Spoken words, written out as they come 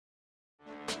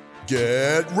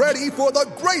Get ready for the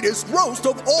greatest roast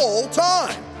of all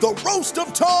time, the Roast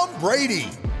of Tom Brady,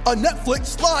 a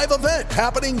Netflix live event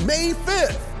happening May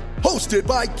 5th. Hosted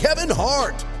by Kevin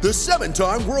Hart, the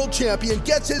 7-time world champion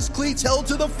gets his cleats held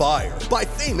to the fire by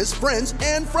famous friends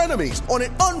and frenemies on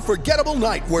an unforgettable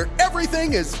night where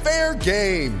everything is fair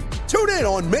game. Tune in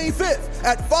on May 5th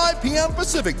at 5 p.m.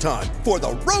 Pacific time for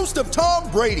the Roast of Tom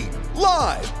Brady,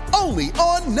 live only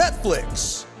on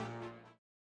Netflix.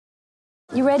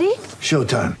 You ready?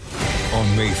 Showtime.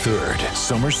 On May 3rd,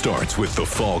 summer starts with The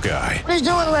Fall Guy. Let's do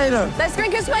it later. Let's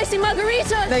drink a spicy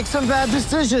margarita. Make some bad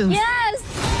decisions.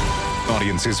 Yes!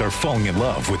 Audiences are falling in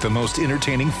love with the most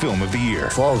entertaining film of the year.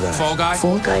 Fall Guy. Fall Guy?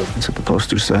 Fall guy. That's what the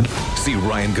poster said. See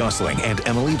Ryan Gosling and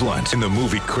Emily Blunt in the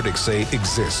movie critics say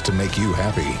exists to make you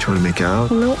happy. Trying to make it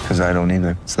out? Nope. Because I don't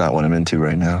either. It's not what I'm into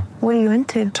right now. What are you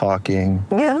into? Talking.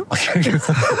 Yeah.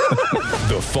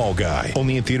 The Fall Guy.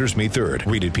 Only in theaters May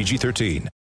 3rd. Rated PG-13.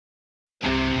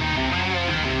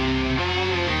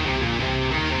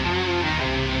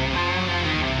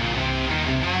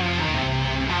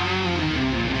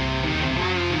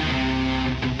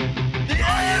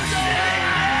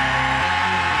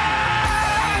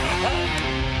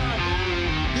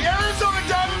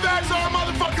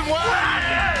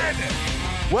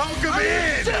 Welcome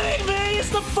in! Kidding me? It's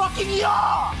the fucking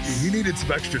yaw! You needed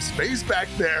some extra space back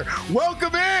there.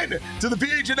 Welcome in to the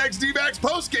PHNX D-backs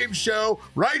postgame show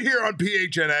right here on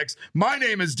PHNX. My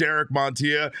name is Derek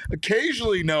Montilla,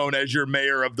 occasionally known as your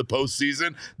mayor of the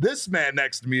postseason. This man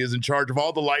next to me is in charge of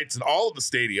all the lights in all of the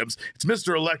stadiums. It's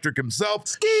Mr. Electric himself,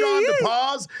 Ski! Sean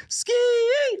DePaz. Ski!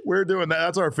 We're doing that.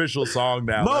 That's our official song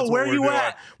now. Mo, That's what where we're you doing.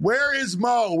 at? Where is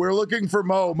Mo? We're looking for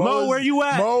Mo. Mo, where you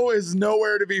at? Mo is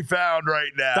nowhere to be found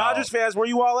right now. Dodgers fans, where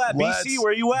you all at? Let's BC,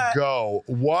 where you at? Go.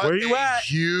 What Where you a at?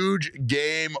 huge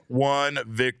game one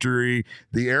victory.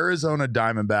 The Arizona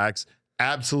Diamondbacks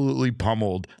absolutely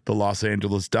pummeled the Los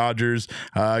Angeles Dodgers.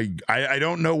 I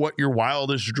don't know what your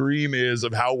wildest dream is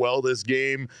of how well this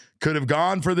game could have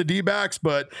gone for the D-backs,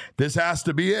 but this has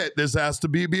to be it. This has to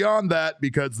be beyond that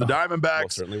because the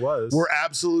Diamondbacks certainly was. were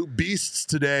absolute beasts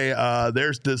today.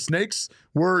 The Snakes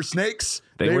were snakes.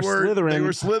 They were slithering. They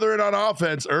were slithering on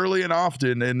offense early and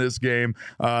often in this game.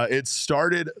 It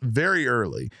started very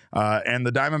early, and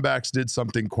the Diamondbacks did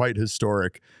something quite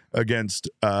historic against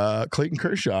Clayton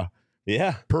Kershaw.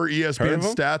 Yeah. Per ESPN him?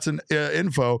 stats and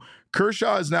info,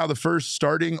 Kershaw is now the first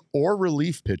starting or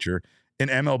relief pitcher in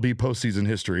MLB postseason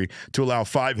history to allow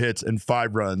 5 hits and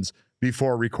 5 runs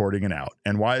before recording an out.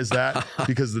 And why is that?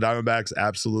 Because the Diamondbacks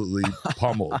absolutely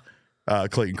pummeled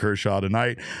Clayton Kershaw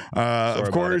tonight. Of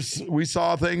course, we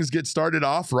saw things get started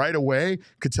off right away.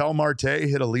 Ketel Marte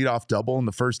hit a leadoff double in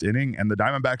the first inning, and the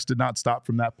Diamondbacks did not stop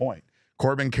from that point.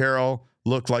 Corbin Carroll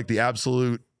looked like the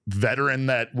absolute veteran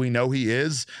that we know he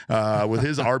is with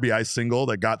his RBI single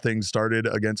that got things started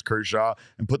against Kershaw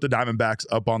and put the Diamondbacks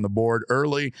up on the board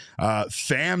early.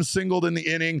 Pham singled in the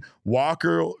inning.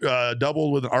 Walker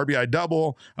doubled with an RBI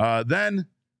double. Then,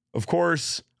 of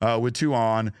course, with 2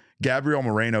 on, Gabriel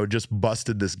Moreno just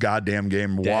busted this goddamn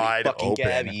game wide open.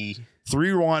 Gabby.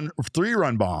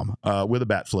 3-run bomb with a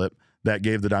bat flip that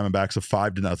gave the Diamondbacks a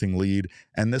 5-0 lead.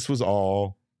 And this was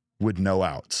all with no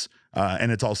outs.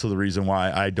 And it's also the reason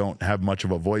why I don't have much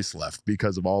of a voice left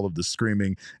because of all of the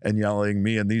screaming and yelling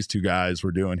me and these 2 guys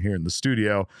were doing here in the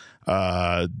studio.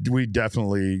 We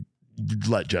definitely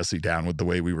let Jesse down with the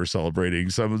way we were celebrating.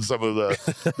 Some of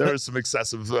the there was some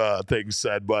excessive things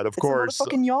said, but of course, the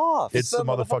motherfucking yaw. it's the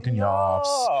motherfucking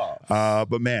yaws.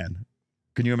 But man,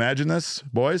 can you imagine this,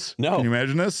 boys? No. Can you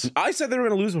imagine this? I said they were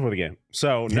going to lose before the game.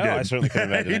 So, no, did. I certainly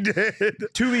couldn't imagine He it.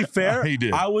 did. To be fair, He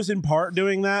did. I was in part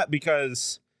doing that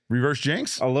because Reverse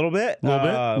jinx? a little bit.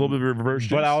 A little bit of reverse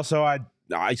jinx. But also,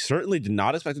 I certainly did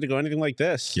not expect it to go anything like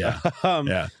this. Yeah.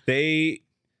 Yeah.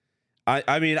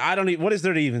 I mean, I don't even, what is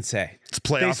there to even say? It's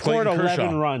playoff They scored Clayton 11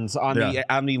 Kershaw. runs on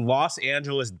the Los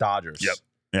Angeles Dodgers. Yep.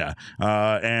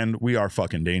 Yeah. And we are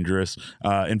fucking dangerous.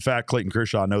 In fact, Clayton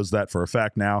Kershaw knows that for a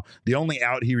fact now. The only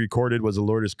out he recorded was a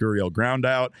Lourdes Gurriel ground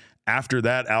out. After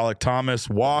that, Alec Thomas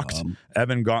walked.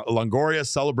 Evan Longoria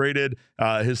celebrated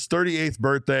his 38th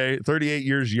birthday, 38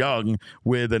 years young,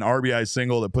 with an RBI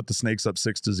single that put the Snakes up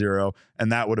 6-0.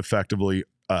 And that would effectively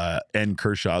end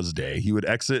Kershaw's day. He would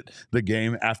exit the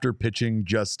game after pitching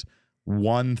just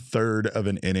 1/3 of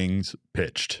an innings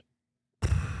pitched.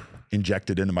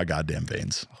 Injected into my goddamn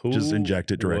veins. Just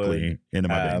inject it directly into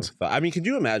my veins. I mean, could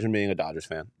you imagine being a Dodgers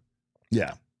fan?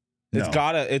 Yeah. It's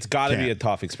gotta be Can't. a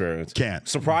tough experience. Can't.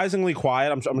 Surprisingly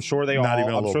quiet. I'm sure they Not all.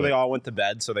 even a I'm little sure bit. they all went to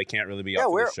bed, so they can't really be. Yeah,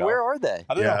 up for the show. where are they?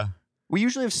 I don't know. We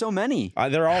usually have so many.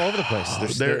 They're all over the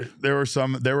place. There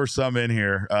were some in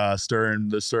here stirring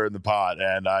the pot,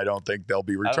 and I don't think they'll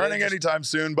be returning anytime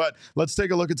soon. But let's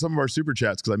take a look at some of our super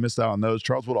chats because I missed out on those.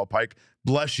 Charles Woodall Pike,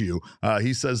 bless you.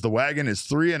 He says the wagon is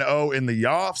 3-0 in the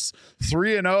offs,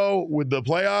 3-0 with the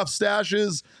playoff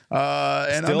stashes,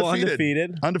 and still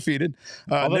undefeated.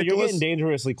 Although Nicholas, you're getting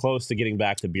dangerously close to getting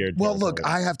back to beard. well, look,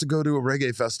 I have to go to a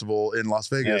reggae festival in Las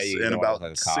Vegas in about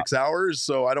 6 hours,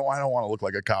 so I don't want to look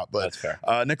like a cop. But that's fair.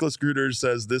 Nicholas Gruters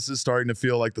says this is starting to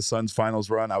feel like the Suns' finals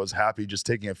run. I was happy just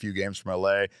taking a few games from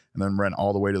LA and then ran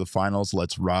all the way to the finals.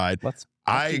 Let's ride.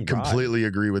 I completely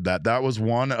agree with that. That was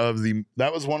one of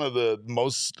the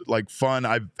most like fun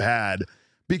I've had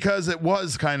because it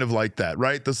was kind of like that,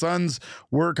 right? The Suns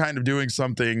were kind of doing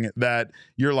something that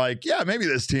you're like, yeah, maybe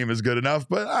this team is good enough,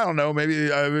 but I don't know, maybe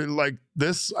like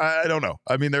this, I don't know.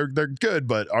 I mean, they're good,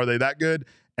 but are they that good?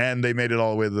 And they made it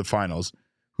all the way to the finals.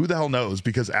 Who the hell knows?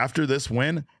 Because after this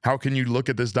win, how can you look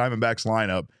at this Diamondbacks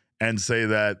lineup and say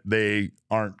that they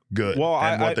aren't good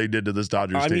what they did to this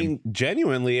Dodgers team? I mean,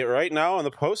 genuinely, right now in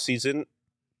the postseason,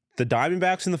 the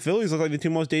Diamondbacks and the Phillies look like the two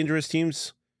most dangerous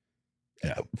teams.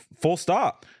 Yeah. Full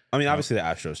stop. I mean, obviously the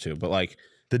Astros too, but like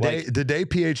the day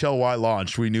PHLY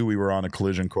launched, we knew we were on a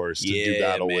collision course to do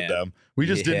battle with them. We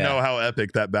just didn't know how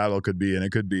epic that battle could be, and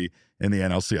it could be in the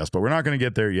NLCS, but we're not going to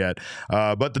get there yet.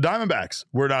 But the Diamondbacks,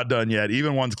 we're not done yet.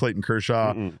 Even once Clayton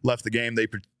Kershaw left the game, they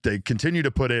continue to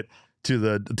put it to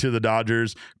the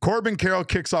Dodgers. Corbin Carroll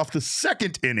kicks off the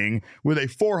second inning with a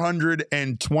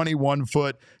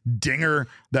 421-foot dinger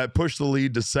that pushed the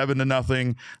lead to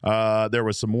 7-0. There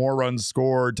was some more runs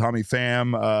scored. Tommy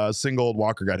Pham singled.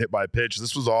 Walker got hit by a pitch.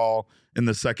 This was all in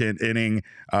the second inning.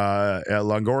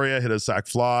 Longoria hit a sac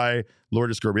fly.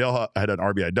 Lourdes Gurriel had an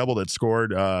RBI double that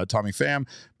scored Tommy Pham.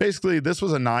 Basically, this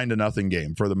was a 9-0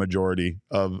 game for the majority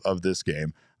of this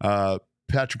game.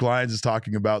 Patrick Lyons is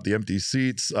talking about the empty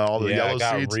seats, all the yellow seats.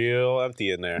 It got real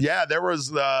empty in there. Yeah, there was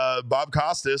Bob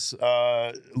Costas,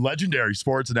 legendary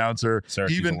sports announcer,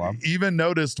 even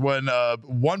noticed when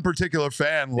one particular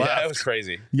fan left. Yeah, it was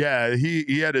crazy. Yeah,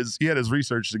 he had his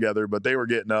research together, but they were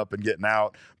getting up and getting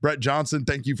out. Brett Johnson,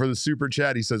 thank you for the super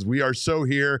chat. He says, we are so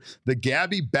here. The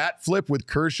Gabby bat flip with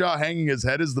Kershaw hanging his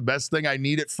head is the best thing. I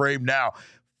need it framed now.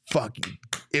 Fucking,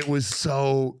 it was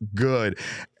so good.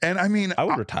 And I mean, I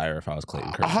would retire if I was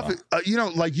Clayton Kershaw.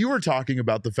 Like you were talking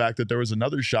about the fact that there was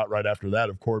another shot right after that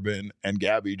of Corbin and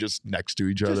Gabby just next to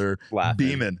each other,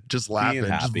 beaming, just laughing,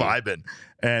 just vibing.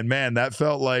 And man, that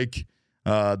felt like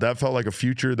a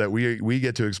future that we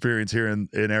get to experience here in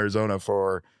Arizona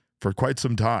for quite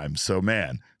some time. So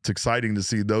man, it's exciting to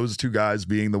see those two guys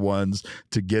being the ones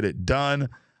to get it done.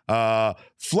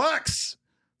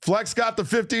 Flex got the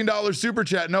 $15 super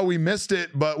chat. No, we missed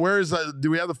it, but do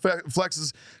we have the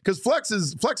Flexes? Because Flex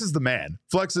is the man.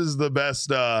 Flex is the best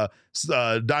new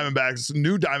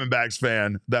Diamondbacks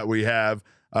fan that we have.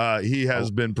 He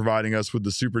has been providing us with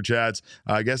the super chats.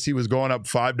 I guess he was going up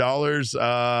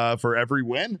 $5 for every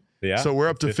win. Yeah. So we're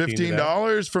up to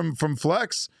 $15 from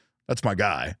Flex. That's my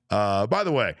guy. By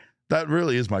the way, that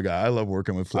really is my guy. I love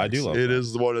working with Flex. I do love it.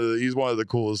 He's one of the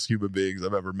coolest human beings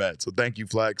I've ever met. So thank you,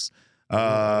 Flex.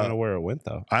 I don't know where it went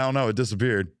though. I don't know. It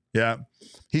disappeared. Yeah.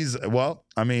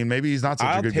 Maybe he's not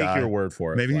such a good guy. I'll take your word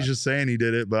for it. Maybe he's just saying he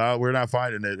did it, but we're not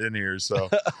finding it in here. So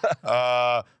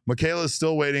Michaela's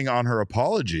still waiting on her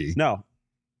apology. No.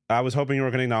 I was hoping you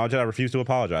were going to acknowledge it. I refuse to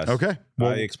apologize. Okay.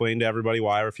 I explained to everybody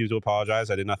why I refuse to apologize.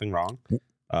 I did nothing wrong.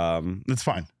 It's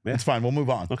fine. Yeah. It's fine. We'll move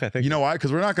on. Okay. Thank you. You know why?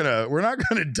 Because we're not gonna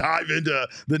dive into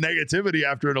the negativity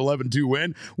after an 11-2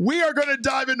 win. We are gonna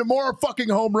dive into more fucking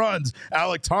home runs.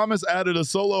 Alec Thomas added a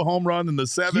solo home run in the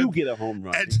 7th. You get a home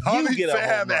run. And Tommy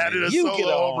Pham added a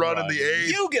solo home run in the 8th.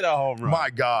 You get a home run. My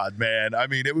God, man. I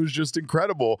mean, it was just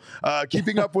incredible.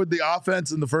 Keeping up with the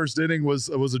offense in the first inning was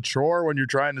a chore when you're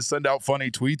trying to send out funny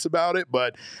tweets about it.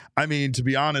 But I mean, to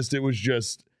be honest, it was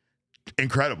just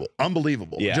incredible,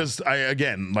 unbelievable. Yeah.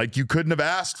 You couldn't have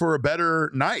asked for a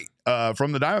better night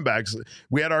from the Diamondbacks.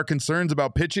 We had our concerns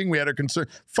about pitching. We had our concern.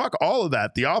 Fuck all of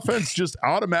that. The offense just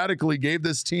automatically gave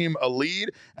this team a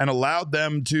lead and allowed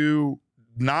them to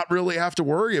not really have to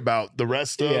worry about the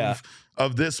rest of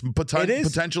this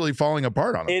potentially falling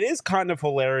apart on them. It is kind of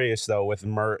hilarious though with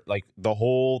Mert. Like the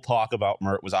whole talk about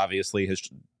Mert was obviously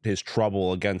his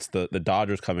trouble against the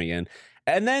Dodgers coming in.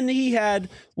 And then he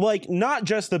had, like, not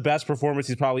just the best performance,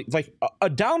 he's probably, like, a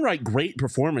downright great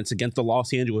performance against the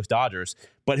Los Angeles Dodgers,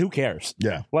 but who cares?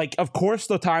 Yeah. Like, of course,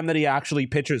 the time that he actually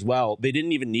pitches well, they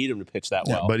didn't even need him to pitch that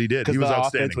well. But he did. He was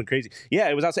outstanding. Offense went crazy. Yeah,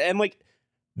 it was outstanding. And, like,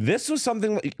 this was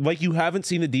something, like, you haven't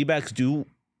seen the D-backs do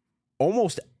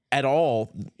almost at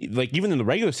all, like, even in the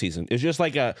regular season. It's just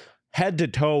like a head to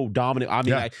toe dominant. I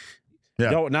mean,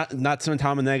 no, not some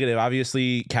time negative.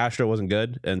 Obviously, Castro wasn't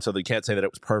good, and so they can't say that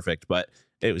it was perfect, but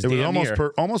it was almost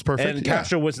perfect. And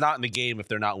Castro was not in the game if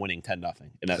they're not winning 10-0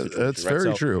 in that situation. That's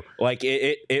very true. Like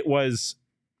it was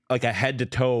like a head to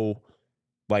toe,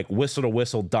 like whistle to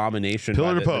whistle domination.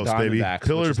 Pillar to post, baby.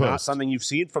 Pillar to post. Not something you've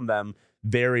seen from them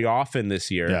very often this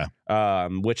year. Yeah.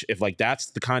 Which if like that's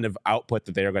the kind of output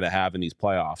that they're going to have in these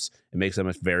playoffs, it makes them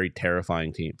a very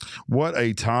terrifying team. What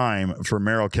a time for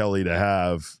Merrill Kelly to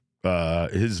have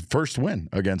his first win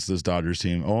against this Dodgers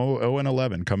team.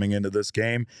 0-11 coming into this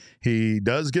game. He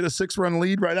does get a 6-run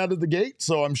lead right out of the gate,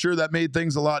 so I'm sure that made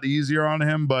things a lot easier on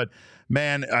him. But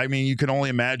man, I mean, you can only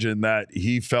imagine that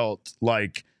he felt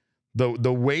like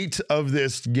the weight of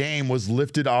this game was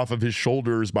lifted off of his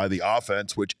shoulders by the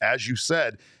offense, which, as you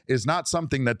said, is not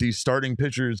something that these starting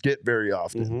pitchers get very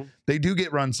often. Mm-hmm. They do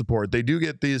get run support. They do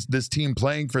get this team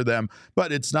playing for them,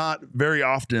 but it's not very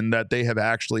often that they have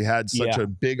actually had such a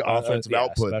big offensive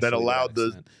output that allowed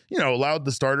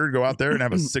the starter to go out there and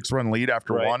have a 6-run lead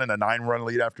after one and a 9-run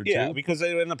lead after two. Yeah, because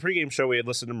in the pregame show, we had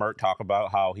listened to Mert talk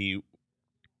about how he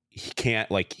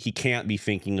can't be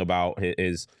thinking about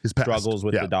his struggles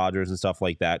with the Dodgers and stuff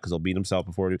like that because he'll beat himself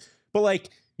before. But like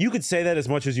you could say that as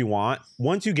much as you want.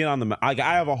 Once you get on the, I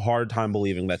have a hard time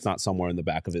believing that's not somewhere in the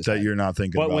back of his head. That you're not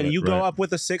thinking. But when you go up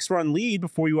with a 6-run lead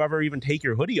before you ever even take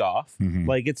your hoodie off,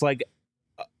 like it's like,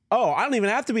 oh, I don't even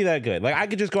have to be that good. Like I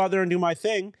could just go out there and do my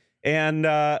thing, and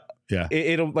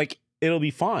it'll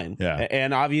be fine. Yeah,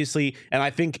 and obviously, and I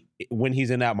think when he's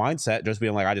in that mindset, just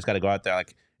being like, I just got to go out there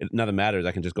like. Nothing matters.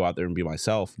 I can just go out there and be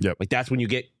myself. Yep. Like that's when you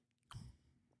get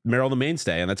Merrill the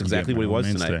mainstay, and that's exactly what he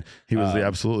was tonight. He was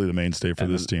absolutely the mainstay for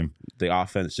this team. The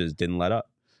offense just didn't let up.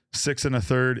 6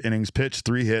 1/3 innings pitched,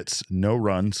 3 hits, no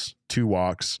runs, 2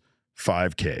 walks,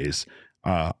 5 Ks.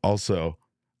 Also,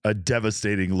 a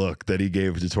devastating look that he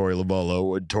gave to Torey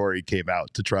Lovullo when Torey came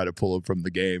out to try to pull him from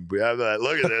the game. We have that.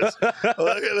 Look at this.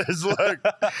 Look at this look.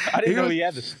 I didn't know he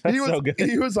had this. That's so good.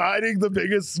 He was hiding the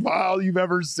biggest smile you've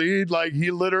ever seen. Like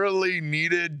he literally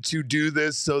needed to do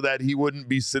this so that he wouldn't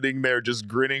be sitting there just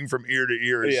grinning from ear to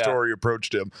ear as Torey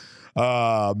approached him.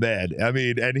 Man, I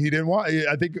mean, and he didn't want.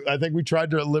 I think we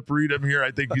tried to lip read him here. I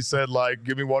think he said like,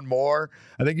 "Give me one more."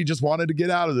 I think he just wanted to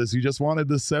get out of this. He just wanted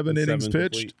the 7 innings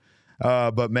pitched. Complete.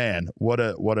 But man, what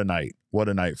a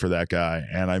night for that guy.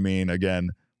 And I mean, again,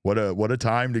 what a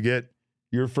time to get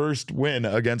your first win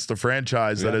against a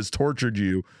franchise that has tortured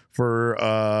you for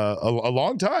a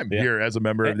long time here as a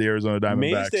member of the Arizona Diamondbacks.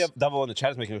 Mainstay of Devil in the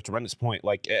chat is making a tremendous point.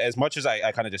 Like as much as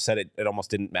I kind of just said it almost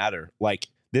didn't matter. Like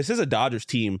this is a Dodgers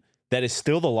team that is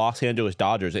still the Los Angeles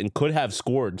Dodgers and could have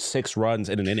scored 6 runs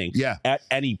in an inning at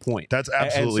any point. That's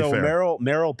absolutely fair. And so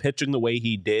Merrill pitching the way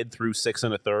he did through 6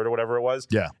 1/3 or whatever it was,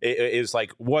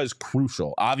 was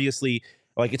crucial. Obviously,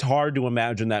 like it's hard to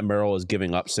imagine that Merrill is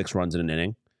giving up 6 runs in an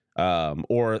inning,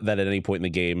 or that at any point in the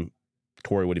game,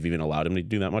 Torey would have even allowed him to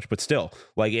do that much. But still,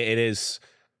 like it is.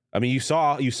 I mean, you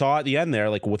saw at the end there,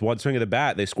 like with one swing of the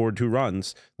bat, they scored 2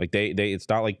 runs. Like they it's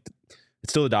not like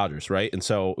it's still the Dodgers, right? And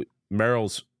so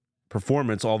Merrill's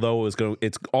performance, although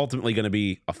it's ultimately going to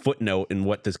be a footnote in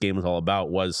what this game is all about,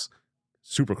 was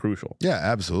super crucial. Yeah,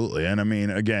 absolutely. And I mean,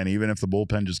 again, even if the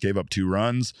bullpen just gave up 2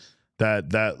 runs,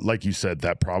 that like you said,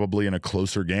 that probably in a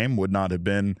closer game would not have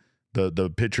been the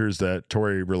pitchers that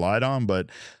Torey relied on. But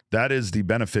that is the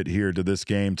benefit here to this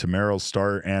game, to Merrill's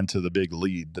start and to the big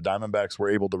lead. The Diamondbacks were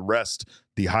able to rest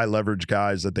the high leverage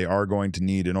guys that they are going to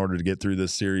need in order to get through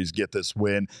this series, get this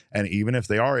win. And even if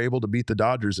they are able to beat the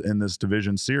Dodgers in this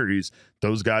division series,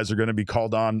 those guys are going to be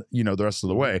called on, the rest of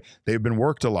the way. They've been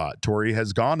worked a lot. Torey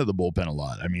has gone to the bullpen a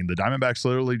lot. I mean, the Diamondbacks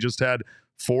literally just had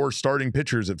 4 starting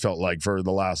pitchers, it felt like, for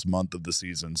the last month of the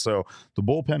season. So the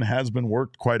bullpen has been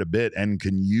worked quite a bit and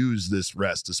can use this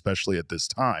rest, especially at this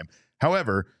time.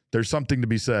 However, there's something to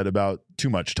be said about too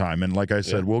much time. And like I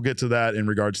said, we'll get to that in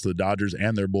regards to the Dodgers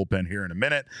and their bullpen here in a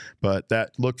minute. But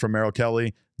that look from Merrill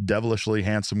Kelly, devilishly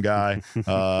handsome guy,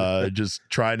 just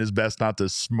trying his best not to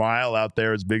smile out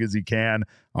there as big as he can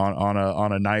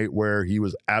on a night where he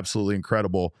was absolutely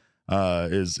incredible.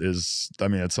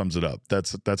 It sums it up.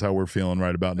 That's how we're feeling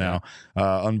right about now.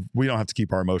 We don't have to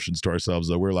keep our emotions to ourselves,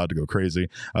 though. We're allowed to go crazy.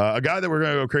 A guy that we're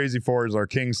going to go crazy for is our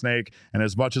King Snake. And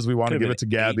as much as we want to give it to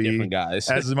Gabby,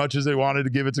 as much as they wanted to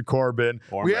give it to Corbin,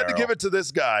 we had to give it to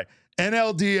this guy.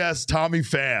 NLDS Tommy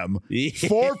Pham.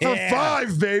 4 for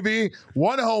 5, baby.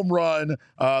 1 home run,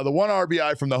 the 1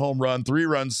 RBI from the home run, 3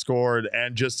 runs scored,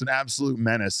 and just an absolute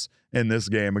menace in this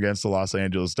game against the Los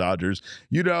Angeles Dodgers.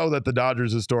 You know that the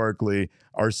Dodgers historically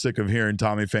are sick of hearing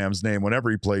Tommy Pham's name whenever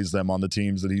he plays them on the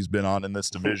teams that he's been on in this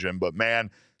division. But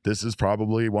man, this is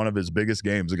probably one of his biggest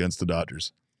games against the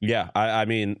Dodgers. Yeah, I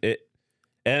mean it.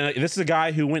 And this is a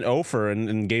guy who went 0-for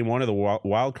in game 1 of the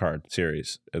wild card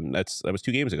series, and that was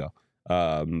 2 games ago.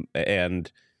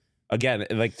 And again,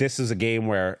 like this is a game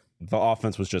where the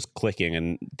offense was just clicking,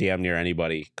 and damn near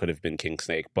anybody could have been King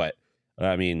Snake. But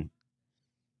I mean,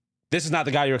 this is not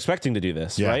the guy you're expecting to do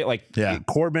this, right? Like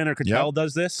Corbin or Cattell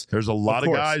does this. There's a lot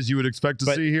of guys you would expect to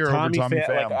see here over Tommy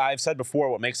Pham. Like I've said before,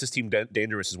 what makes this team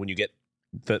dangerous is when you get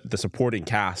the supporting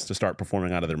cast to start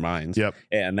performing out of their minds. Yep.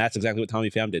 And that's exactly what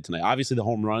Tommy Pham did tonight. Obviously, the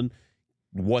home run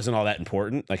wasn't all that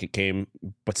important. Like it came,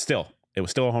 but still, it was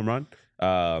still a home run.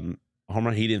 A home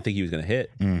run he didn't think he was going to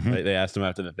hit. Mm-hmm. They asked him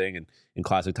after the thing, and in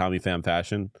classic Tommy Pham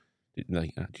fashion,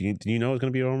 like, do you know it was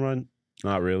going to be a home run?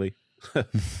 Not really.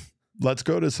 Let's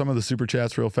go to some of the super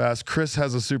chats real fast. Chris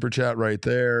has a super chat right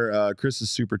there. Chris's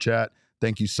super chat.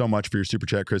 Thank you so much for your super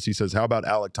chat, Chris. He says, "How about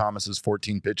Alek Thomas's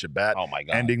 14 pitch at bat,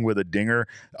 ending with a dinger?"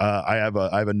 I have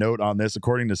a note on this.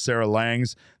 According to Sarah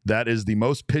Langs, that is the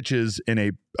most pitches in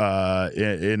an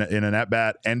at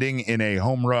bat ending in a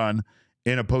home run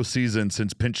in a postseason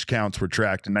since pitch counts were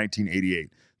tracked in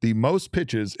 1988. The most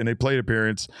pitches in a plate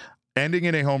appearance ending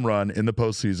in a home run in the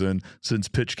postseason since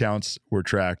pitch counts were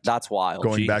tracked. That's wild.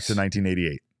 Going back to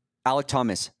 1988. Alek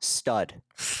Thomas, stud.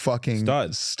 Fucking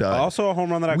stud. Also a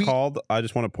home run that I called. I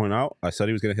just want to point out, I said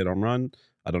he was going to hit a home run.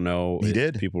 I don't know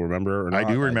if people remember or not.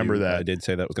 I do remember that. I did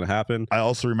say that was going to happen. I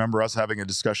also remember us having a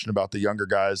discussion about the younger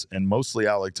guys and mostly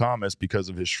Alek Thomas because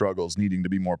of his struggles, needing to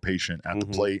be more patient at the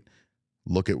plate.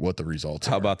 Look at what the results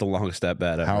are. How about the longest at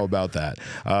bat ever? How about that?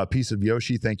 Piece of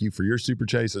Yoshi, thank you for your super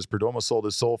chat. He says, Perdomo sold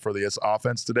his soul for the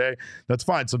offense today. That's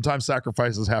fine. Sometimes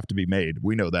sacrifices have to be made.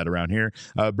 We know that around here.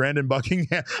 Brandon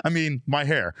Buckingham, my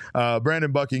hair.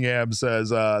 Brandon Buckingham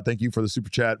says, thank you for the super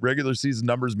chat. Regular season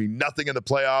numbers mean nothing in the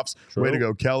playoffs. True. Way to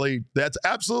go, Kelly. That's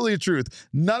absolutely the truth.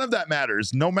 None of that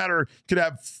matters. No matter, could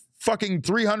have fucking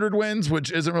 300 wins,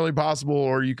 which isn't really possible,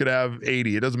 or you could have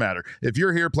 80. It doesn't matter. If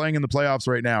you're here playing in the playoffs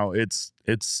right now, it's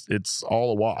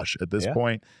all a wash at this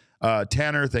point.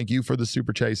 Tanner, thank you for the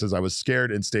super chat. He says, I was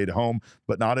scared and stayed home,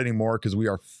 but not anymore because we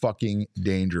are fucking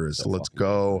dangerous. Let's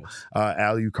go.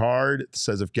 Alucard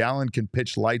says, if Gallen can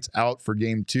pitch lights out for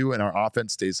game 2 and our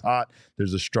offense stays hot,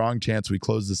 there's a strong chance we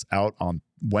close this out on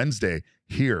Wednesday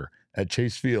here at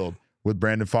Chase Field with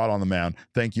Brandon Pfaadt on the mound.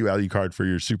 Thank you, Alucard, for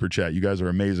your super chat. You guys are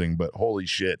amazing, but holy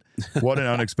shit. What an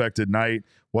unexpected night.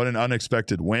 What an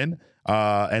unexpected win.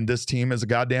 And this team is a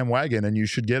goddamn wagon, and you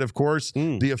should get, of course,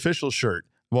 the official shirt.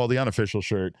 Well, the unofficial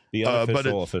shirt. The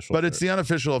unofficial official shirt. But it's the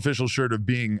unofficial official shirt of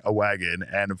being a wagon.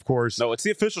 And, of course... No, it's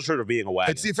the official shirt of being a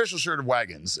wagon. It's the official shirt of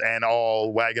wagons and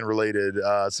all wagon-related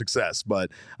success. But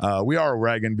we are a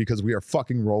wagon because we are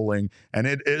fucking rolling, and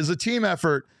it is a team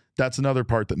effort. That's another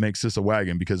part that makes this a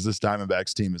wagon, because this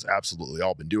Diamondbacks team has absolutely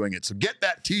all been doing it. So get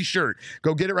that T-shirt.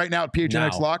 Go get it right now at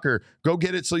PHNX Locker. Go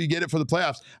get it so you get it for the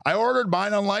playoffs. I ordered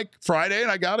mine on like Friday, and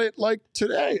I got it like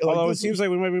today. Although it seems like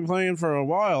we might be playing for a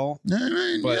while.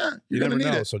 But you're going to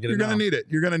need it. So you're going to need it.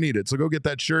 You're going to need it. So go get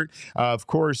that shirt. Of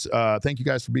course, thank you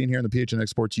guys for being here on the PHNX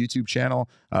Sports YouTube channel.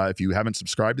 If you haven't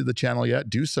subscribed to the channel yet,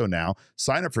 do so now.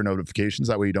 Sign up for notifications.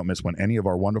 That way you don't miss when any of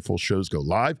our wonderful shows go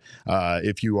live.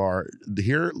 If you are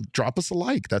here, drop us a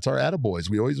like. That's our attaboys.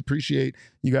 We always appreciate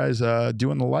you guys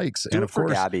doing the likes. Do and it of for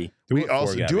course, Gabby. We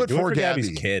also do it for Gabby's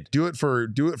Gabby. kid. Do it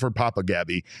for Papa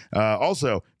Gabby.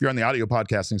 Also, if you're on the audio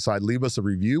podcasting side, leave us a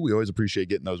review. We always appreciate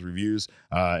getting those reviews.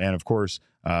 And of course,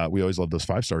 we always love those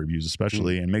 5-star reviews,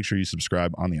 especially. And make sure you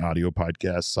subscribe on the audio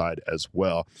podcast side as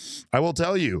well. I will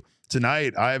tell you,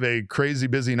 tonight, I have a crazy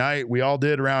busy night. We all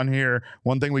did around here.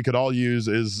 One thing we could all use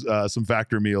is some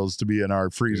factor meals to be in our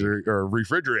freezer or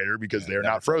refrigerator, because they're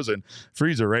not frozen.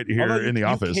 Freezer right here in the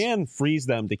office. You can freeze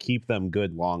them to keep them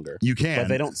good longer. You can. But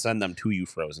they don't send them to you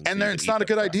frozen. And it's not a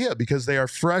good idea, because they are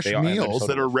fresh meals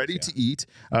that are ready to eat.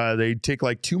 They take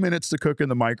like 2 minutes to cook in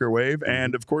the microwave.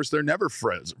 And of course, they're never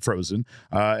frozen.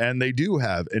 And they do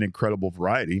have an incredible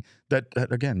variety that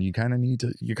again, you kind of need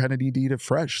to eat it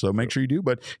fresh. So make sure you do.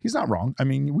 But he's not wrong. I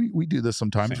mean, we do this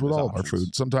sometimes with all of our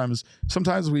food. Sometimes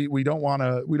we don't want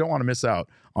to miss out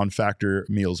on Factor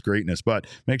Meals greatness. But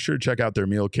make sure to check out their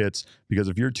meal kits, because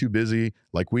if you're too busy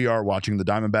like we are watching the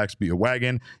Diamondbacks be a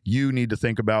wagon, you need to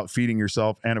think about feeding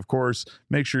yourself. And of course,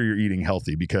 make sure you're eating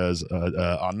healthy, because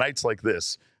on nights like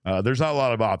this, there's not a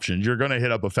lot of options. You're going to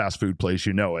hit up a fast food place,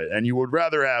 you know it, and you would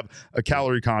rather have a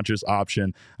calorie conscious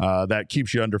option that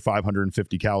keeps you under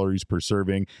 550 calories per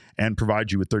serving and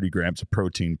provides you with 30 grams of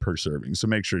protein per serving. So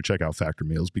make sure to check out Factor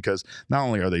Meals, because not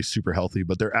only are they super healthy,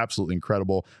 but they're absolutely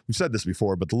incredible. We've said this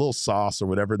before, but the little sauce or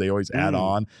whatever they always add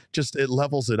on, just it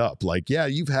levels it up. Like, yeah,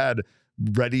 you've had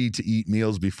ready to eat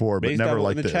meals before, but Maze never Devil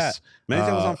like in the this. chat.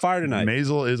 Mazel was on fire tonight.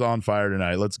 Mazel is on fire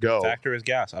tonight. Let's go. Factor is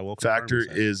gas. I will confirm. Factor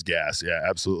is gas. Yeah,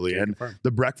 absolutely. Can And confirm.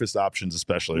 the breakfast options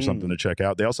especially are something to check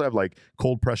out. They also have like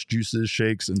cold pressed juices,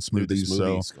 shakes, and Dude, the smoothies.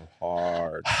 smoothies go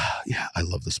hard. Yeah, I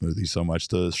love the smoothies so much.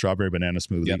 The strawberry banana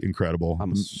smoothie, Yep. incredible.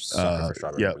 I'm a sucker for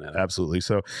strawberry yeah, banana. absolutely.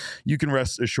 So you can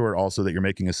rest assured also that you're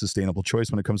making a sustainable choice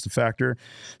when it comes to Factor.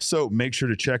 So make sure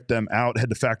to check them out. Head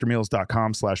to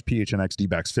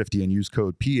factormeals.com/PHNXDBacks50 and use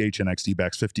code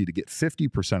PHNXDBacks50 to get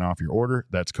 50% off your order.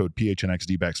 That's code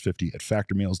PHNXDBacks50 at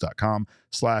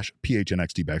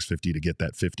factormeals.com/PHNXDBacks50 to get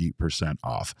that 50%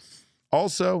 off.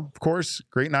 Also, of course,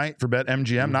 great night for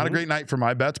BetMGM. Not a great night for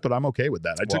my bets, but I'm okay with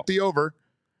that. I took the over.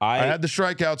 I had the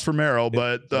strikeouts for Merrill,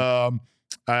 but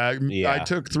I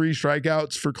took 3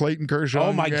 strikeouts for Clayton Kershaw.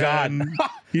 Oh my God.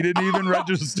 He didn't even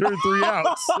register 3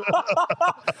 outs.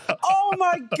 Oh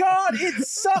my God. It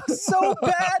sucks so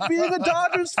bad being a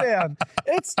Dodgers fan.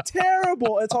 It's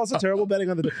terrible. It's also terrible betting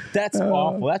on the. That's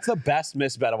awful. That's the best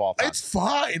misbet of all time. It's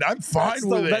fine. I'm fine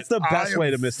with it. That's the best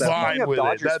way to miss that. Fine with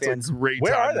Dodgers it. That's fans, a great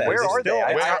where time. are they? Where are they?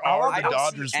 Where are I the don't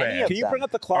Dodgers see any fans? of Can you them. bring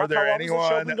up the clock? Are there How long has the show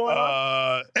anyone? been going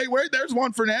on? Hey, wait, there's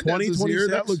one Fernandez is here.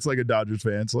 2026? That looks like a Dodgers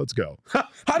fan, so let's go.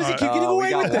 How does he keep getting we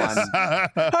away got with this?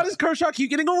 How does Kershaw keep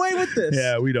getting away with this?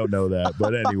 Yeah, we don't know that,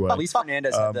 but anyway. At least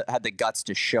Fernandez had the guts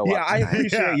to show Yeah, up. I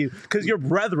appreciate you because your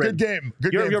brethren, Good game.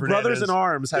 Good your game, brothers in Fernandez.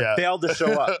 arms have failed to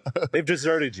show up. They've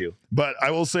deserted you. But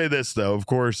I will say this, though. Of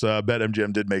course,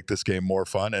 BetMGM did make this game more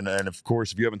fun. And of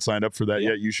course, if you haven't signed up for that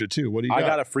yet, you should too. What do you got? I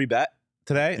got a free bet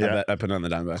today. Yeah. I put on the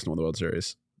Diamondbacks to win the World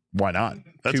Series. Why not?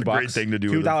 That's a $2. great thing to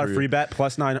do. with $2 a free bet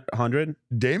plus 900.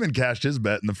 Damon cashed his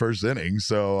bet in the first inning,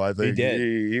 so I think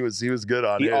he was good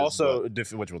on He his. also,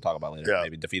 which we'll talk about later, Yeah.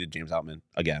 maybe defeated James Outman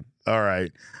again. All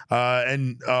right.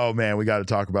 And oh man, we got to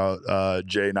talk about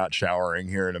Jay not showering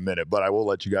here in a minute, but I will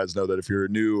let you guys know that if you're a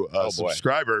new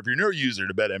subscriber, if you're a new user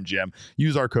to BetMGM,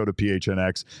 use our code of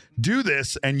PHNX. Do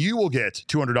this and you will get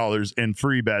 $200 in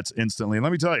free bets instantly. And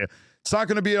let me tell you, it's not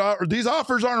going to be, these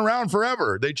offers aren't around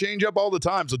forever. They change up all the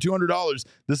time. So $200,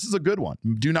 this is a good one.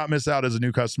 Do not miss out as a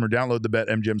new customer. Download the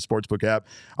BetMGM Sportsbook app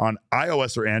on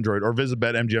iOS or Android or visit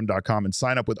BetMGM.com and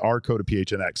sign up with our code of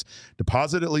PHNX.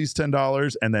 Deposit at least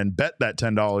 $10 and then bet that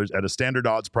 $10 at a standard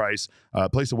odds price.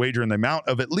 Place a wager in the amount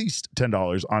of at least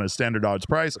 $10 on a standard odds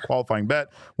price, a qualifying bet.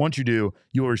 Once you do,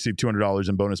 you will receive $200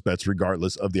 in bonus bets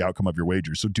regardless of the outcome of your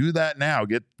wager. So do that now.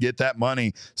 Get that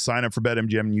money. Sign up for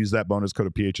BetMGM and use that bonus code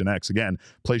of PHNX. Again,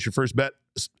 place your first bet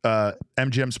MGM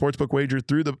Sportsbook wager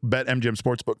through the BetMGM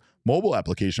Sportsbook mobile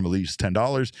application of at least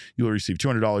 $10. You will receive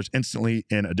 $200 instantly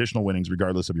in additional winnings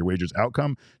regardless of your wager's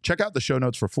outcome. Check out the show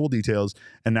notes for full details.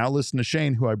 And now listen to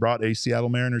Shane, who I brought a Seattle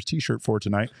Mariners t-shirt for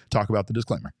tonight, talk about the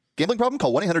disclaimer. Gambling problem?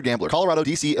 Call 1-800-GAMBLER. Colorado,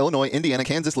 D.C., Illinois, Indiana,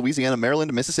 Kansas, Louisiana,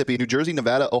 Maryland, Mississippi, New Jersey,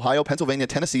 Nevada, Ohio, Pennsylvania,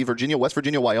 Tennessee, Virginia, West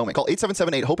Virginia, Wyoming. Call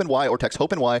 877-8-HOPE-NY or text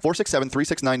HOPE-NY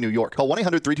 467-369 New York. Call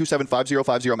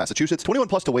 1-800-327-5050 Massachusetts. 21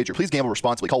 plus to wager. Please gamble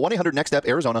responsibly. Call 1-800-NEXT-STEP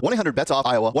Arizona. 1-800-BETS-OFF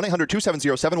Iowa.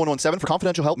 1-800-270-7117 for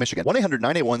confidential help Michigan.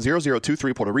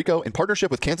 1-800-981-0023 Puerto Rico in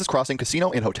partnership with Kansas Crossing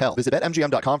Casino and Hotel. Visit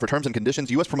BetMGM.com for terms and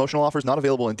conditions. U.S. promotional offers not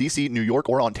available in D.C., New York,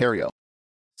 or Ontario.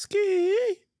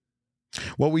 Ski.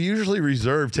 Well, we usually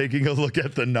reserve taking a look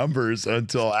at the numbers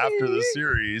until after the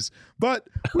series, but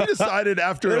we decided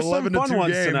after an There's some 11-2 fun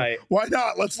ones game, tonight. why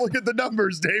not? Let's look at the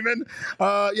numbers, Damon.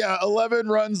 11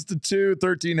 runs to 2,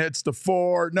 13 hits to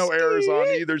 4, no errors on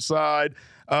either side.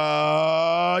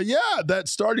 That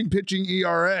starting pitching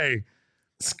ERA.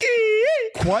 Ski.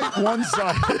 Quite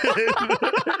one-sided.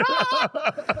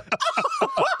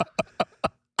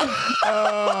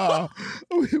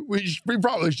 We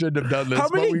probably shouldn't have done this. How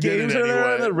many but we games did it are there in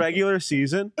anyway. the regular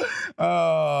season?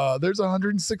 There's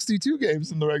 162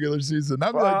 games in the regular season.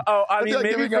 Maybe for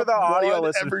the audio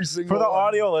listeners. For the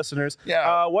audio listeners,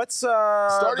 what's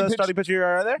the starting pitching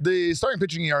ERA there? The starting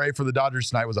pitching ERA for the Dodgers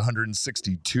tonight was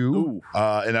 162,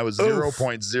 and that was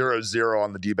 0.00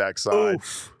 on the D-back side.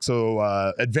 Oof. So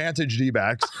advantage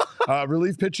D-backs.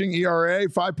 Relief pitching ERA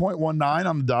 5.19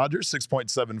 on the Dodgers,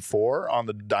 6.74 on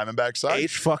the Diamondback side.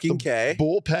 H-fucking-K.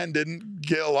 Bullpen didn't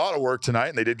get a lot of work tonight,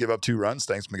 and they did give up 2 runs.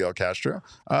 Thanks, Miguel Castro.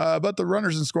 But the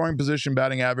runners in scoring position,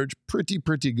 batting average, pretty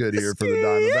good here for the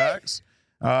Diamondbacks.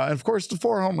 And of course, the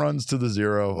 4 home runs to the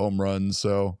 0 home runs.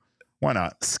 So why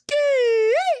not? Ski.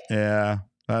 Yeah,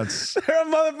 that's They're a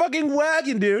motherfucking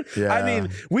wagon, dude. Yeah, I mean,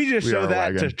 we are showed a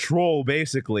that wagon. to troll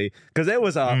basically because it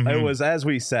was it was, as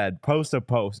we said, post to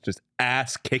post, just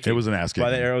ass kicking. It was an ass kicking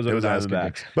by the Arizona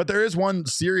Diamondbacks. But there is one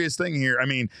serious thing here. I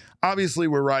mean, obviously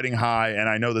we're riding high, and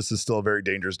I know this is still a very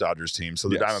dangerous Dodgers team, so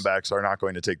the Diamondbacks are not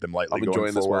going to take them lightly. I'm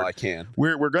enjoying this while I can.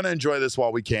 We're going to enjoy this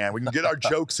while we can. We can get our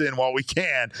jokes in while we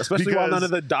can. Especially while none of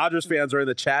the Dodgers fans are in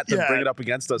the chat to bring it up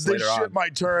against us later on. This shit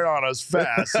might turn on us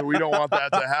fast, so we don't want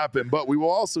that to happen. But we will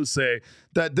also say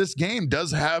that this game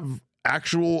does have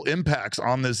actual impacts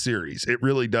on this series. It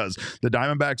really does. The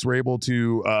Diamondbacks were able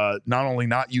to not only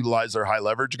not utilize their high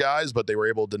leverage guys, but they were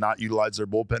able to not utilize their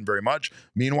bullpen very much.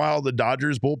 Meanwhile, the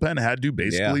Dodgers bullpen had to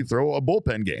basically throw a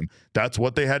bullpen game. That's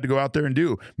what they had to go out there and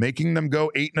do. Making them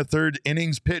go 8 1/3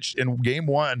 innings pitched in game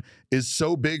 1 is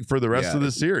so big for the rest of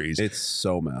the series. It's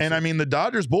so massive. And I mean, the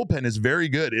Dodgers bullpen is very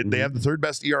good. They have the 3rd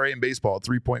best ERA in baseball at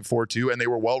 3.42, and they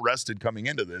were well rested coming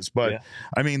into this. But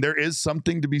I mean, there is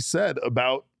something to be said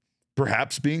about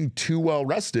perhaps being too well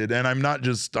rested. And I'm not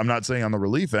saying on the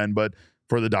relief end, but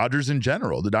for the Dodgers in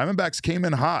general, the Diamondbacks came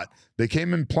in hot. They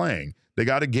came in playing. They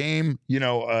got a game,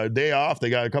 a day off. They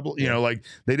got a couple, like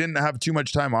they didn't have too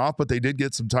much time off, but they did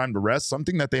get some time to rest,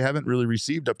 something that they haven't really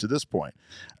received up to this point.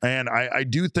 And I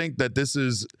do think that this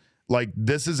is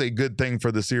a good thing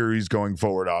for the series going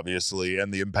forward, obviously.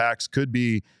 And the impacts could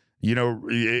be,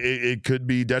 it could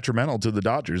be detrimental to the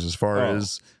Dodgers as far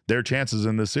as their chances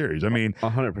in this series. I mean,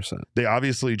 100%. They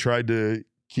obviously tried to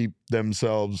keep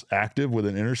themselves active with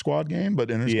an inter-squad game, but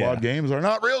inter-squad games are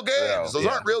not real games. Those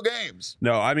aren't real games.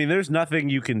 No, I mean, there's nothing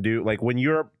you can do. Like when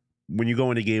you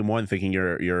go into game 1 thinking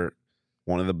you're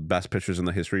one of the best pitchers in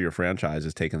the history of your franchise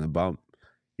is taking the bump,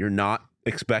 you're not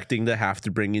expecting to have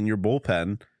to bring in your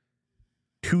bullpen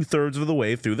 2/3 of the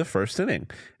way through the first inning.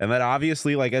 And that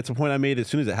obviously, that's a point I made as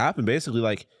soon as it happened. Basically,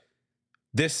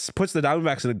 this puts the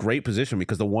Diamondbacks in a great position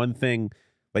because the one thing,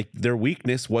 their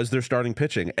weakness was their starting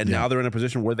pitching. And now they're in a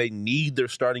position where they need their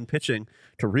starting pitching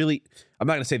to really, I'm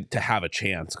not going to say to have a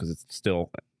chance because it's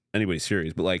still anybody's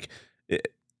series, but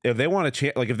if they want a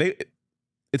chance,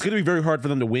 it's going to be very hard for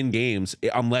them to win games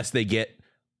unless they get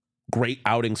great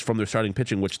outings from their starting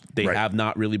pitching, which they have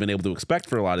not really been able to expect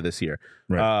for a lot of this year.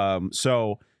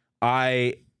 So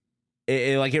it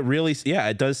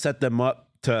does set them up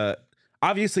to,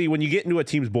 obviously when you get into a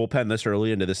team's bullpen this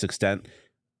early into this extent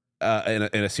in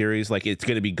a series, it's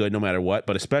going to be good no matter what,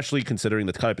 but especially considering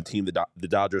the type of team the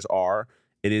Dodgers are,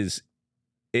 it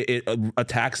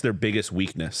attacks their biggest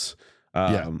weakness.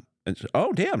 And,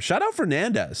 oh damn, shout out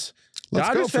Fernandez. Let's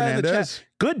Dodgers go, fan Fernandez. of the chat.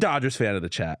 Good Dodgers fan of the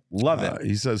chat. Love it.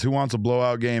 He says, who wants a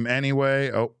blowout game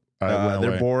anyway? Oh,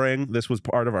 they're boring. This was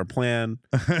part of our plan.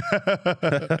 Hey,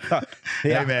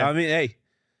 man. I mean, hey.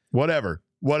 Whatever.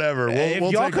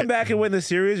 If y'all come back and win the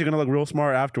series, you're going to look real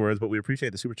smart afterwards, but we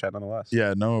appreciate the super chat nonetheless.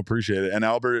 Yeah, no, appreciate it. And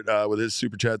Albert, with his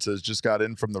super chat, says, just got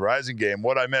in from the Rising game.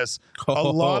 What'd I miss? A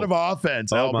lot of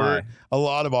offense, Albert. A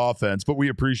lot of offense, but we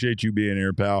appreciate you being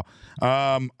here, pal.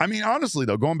 I mean, honestly,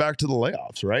 though, going back to the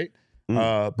layoffs, right?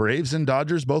 Braves and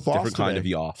Dodgers both lost Different kind of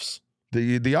yoffs.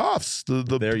 The offs.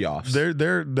 They're yoffs.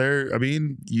 They're I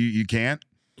mean, you can't.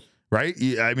 Right?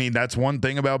 I mean, that's one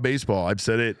thing about baseball. I've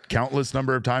said it countless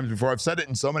number of times before. I've said it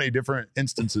in so many different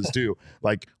instances too.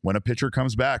 Like when a pitcher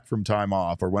comes back from time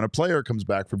off or when a player comes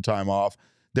back from time off,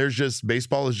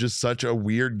 baseball is just such a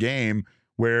weird game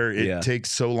where it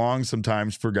takes so long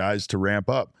sometimes for guys to ramp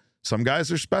up. Some guys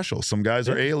are special. Some guys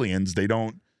are aliens.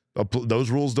 Those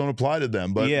rules don't apply to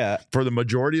them. But for the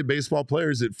majority of baseball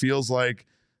players, it feels like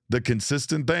the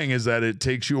consistent thing is that it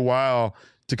takes you a while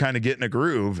to kind of get in a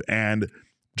groove, and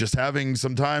just having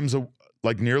sometimes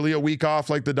nearly a week off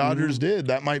like the Dodgers did,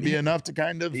 that might be enough to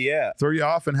kind of throw you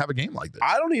off and have a game like this.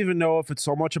 I don't even know if it's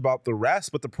so much about the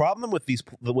rest, but the problem with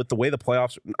the way the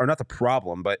playoffs are, not the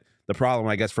problem, but the problem,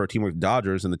 I guess, for a team like the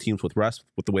Dodgers and the teams with rest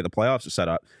with the way the playoffs are set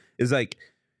up is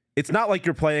it's not like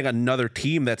you're playing another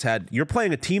team you're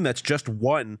playing a team that's just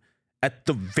won at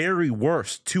the very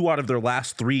worst 2 out of their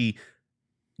last 3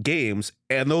 games,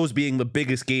 and those being the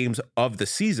biggest games of the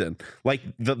season.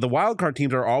 The wild card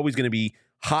teams are always going to be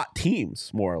hot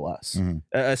teams, more or less,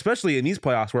 especially in these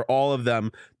playoffs where all of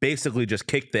them basically just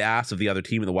kick the ass of the other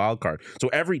team in the wild card. So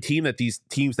every team that these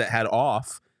teams that had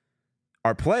off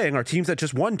are playing are teams that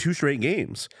just won 2 straight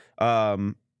games.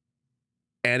 And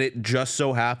it just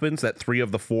so happens that 3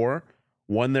 of the 4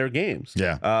 won their games.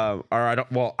 I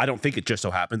don't think it just so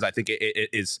happens. I think it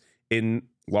is in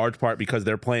large part because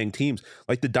they're playing teams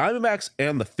like the Diamondbacks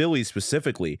and the Phillies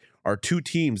specifically are 2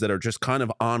 teams that are just kind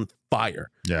of on fire.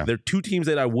 They're 2 teams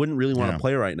that I wouldn't really want to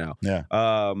play right now.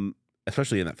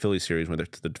 Especially in that Phillies series when they're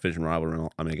the division rivalry.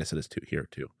 I mean, I guess it is here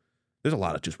too. There's a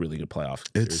lot of just really good playoffs.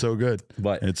 It's so good,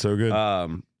 but it's so good.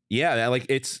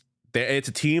 It's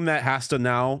a team that has to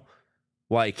now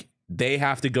they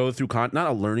have to go through not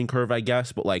a learning curve, I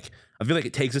guess, but like I feel like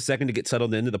it takes a second to get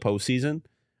settled into the postseason.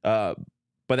 But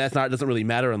doesn't really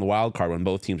matter on the wild card when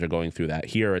both teams are going through that.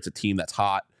 Here, it's a team that's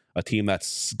hot, a team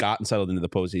that's gotten settled into the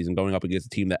postseason, going up against a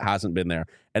team that hasn't been there,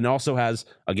 and also has,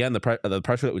 again, the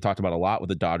pressure that we talked about a lot with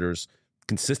the Dodgers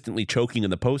consistently choking in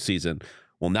the postseason.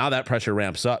 Well, now that pressure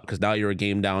ramps up because now you're a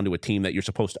game down to a team that you're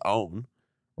supposed to own,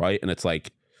 right? And it's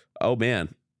like, oh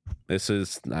man,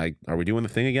 are we doing the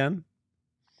thing again?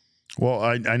 Well,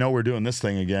 I know we're doing this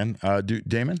thing again.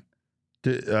 Damon,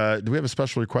 do we have a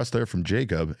special request there from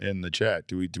Jacob in the chat?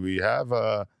 Do we have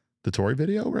the Tory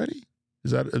video ready?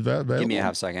 Is that available? Give me a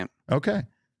half second. Okay.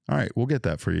 All right. We'll get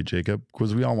that for you, Jacob,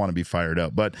 because we all want to be fired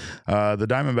up. But the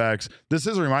Diamondbacks, this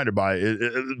is a reminder by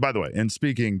the way, and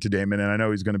speaking to Damon, and I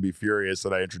know he's going to be furious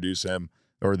that I introduce him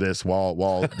or this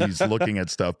while he's looking at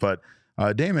stuff, but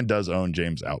Damon does own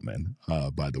James Outman,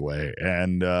 by the way.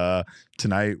 And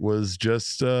tonight was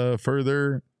just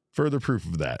further proof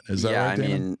of that. Is that right,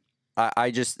 Damon? I mean,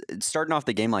 I just starting off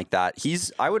the game like that.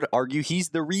 I would argue he's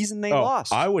the reason they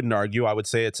lost. I wouldn't argue. I would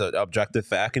say it's an objective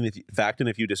fact, and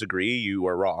if you disagree, you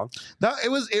are wrong. No,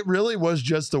 it really was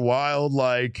just a wild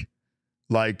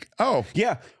oh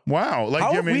yeah,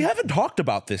 wow. We haven't talked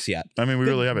about this yet. I mean, we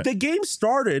really haven't. The game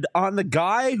started on the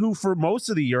guy who, for most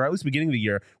of the year, at least beginning of the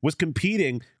year, was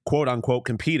competing, quote unquote,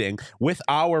 competing with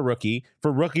our rookie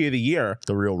for Rookie of the Year,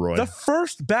 the real Roy. The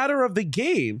first batter of the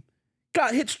game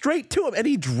got hit straight to him, and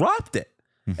he dropped it.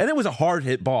 And it was a hard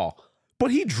hit ball.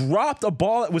 But he dropped a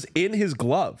ball that was in his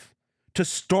glove to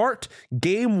start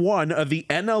game 1 of the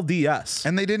NLDS.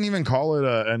 And they didn't even call it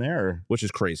an error. Which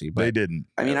is crazy. But they didn't.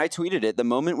 I mean, I tweeted it. The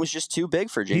moment was just too big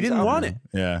for James. He didn't Outman. want it.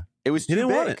 Yeah. It was too big.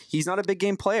 Want it. He's not a big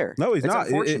game player. No, he's not.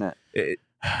 Unfortunate.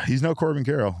 He's no Corbin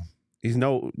Carroll. He's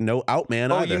no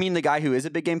Outman either. You mean the guy who is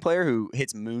a big game player who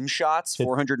hits moonshots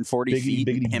 440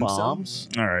 feet bombs?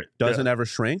 All right. Doesn't ever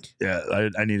shrink?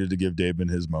 Yeah, I needed to give Damon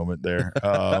his moment there.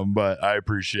 But I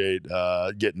appreciate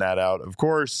getting that out. Of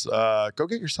course, go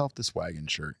get yourself this wagon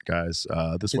shirt, guys.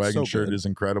 This wagon shirt is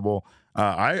incredible.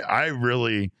 I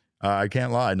really, I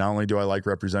can't lie. Not only do I like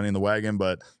representing the wagon,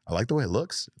 but I like the way it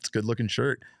looks. It's a good looking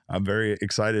shirt. I'm very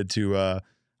excited to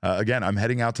again, I'm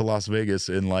heading out to Las Vegas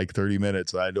in like 30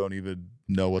 minutes. I don't even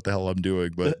know what the hell I'm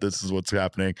doing, but this is what's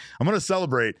happening. I'm going to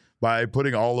celebrate by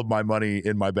putting all of my money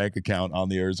in my bank account on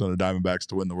the Arizona Diamondbacks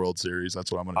to win the World Series.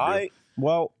 That's what I'm going to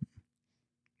do.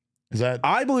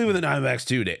 I believe in the Diamondbacks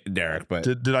too, Derek. But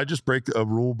did I just break a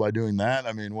rule by doing that?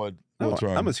 I mean, what's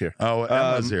wrong? Emma's here. Oh,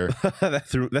 Emma's here.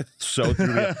 that so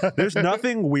threw me. There's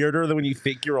nothing weirder than when you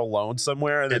think you're alone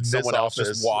somewhere and then someone else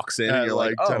just walks in and you're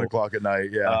like 10 o'clock at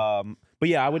night. Yeah. But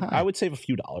yeah, I would save a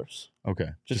few dollars. Okay.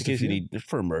 Just in case you need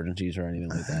for emergencies or anything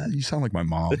like that. You sound like my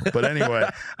mom. But anyway,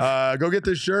 go get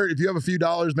this shirt. If you have a few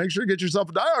dollars, make sure to get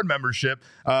yourself a diehard membership.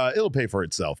 It'll pay for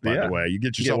itself, by the way. You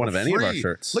get yourself one of any of our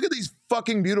shirts. Look at these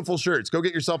fucking beautiful shirts. Go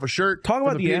get yourself a shirt. Talk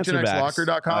about the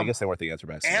PHNXLocker.com. I guess they weren't the answer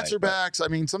backs. Answer backs. I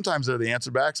mean, sometimes they're the answer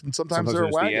backs, and sometimes they're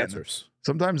wagon. The answers.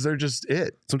 Sometimes they're just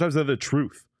it. Sometimes they're the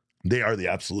truth. They are the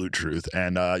absolute truth,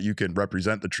 and you can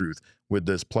represent the truth with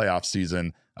this playoff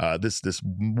season. This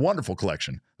wonderful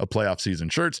collection of playoff season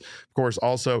shirts. Of course,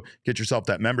 also get yourself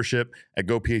that membership at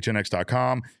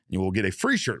gophnx.com. You will get a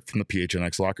free shirt from the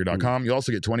phnxlocker.com. You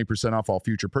also get 20% off all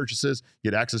future purchases.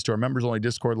 Get access to our members only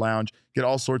Discord lounge. Get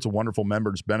all sorts of wonderful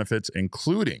members benefits,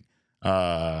 including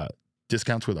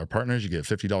discounts with our partners. You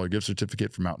get a $50 gift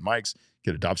certificate from Mountain Mike's.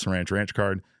 Get a Dobson Ranch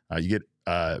card. You get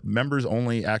members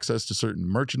only access to certain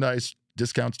merchandise,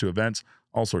 discounts to events,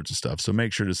 all sorts of stuff. So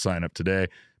make sure to sign up today.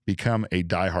 Become a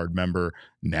diehard member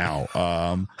now.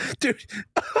 Dude,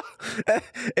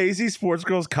 AZ Sports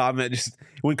Girls comment just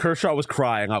when Kershaw was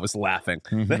crying, I was laughing.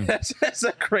 Mm-hmm. That's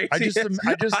a crazy. I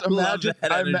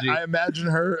imagine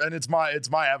her, and it's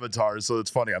my avatar, so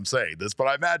it's funny I'm saying this, but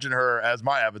I imagine her as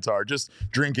my avatar, just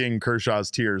drinking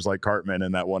Kershaw's tears like Cartman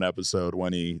in that one episode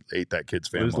when he ate that kid's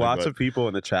family. There's lots of people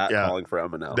in the chat calling for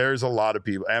Emma now. There's a lot of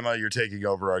people. Emma, you're taking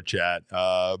over our chat.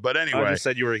 But anyway, I just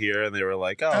said you were here, and they were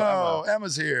like, "Oh,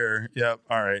 Emma's here." Yep.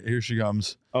 All right, here she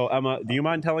comes. Oh, Emma, do you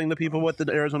mind telling the people what the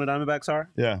Arizona Diamondbacks are?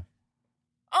 Yeah.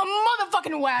 A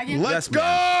motherfucking wagon. Let's go.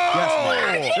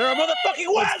 Yes, they're a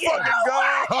motherfucking wagon. Let's fucking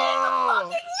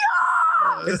go.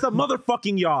 It's the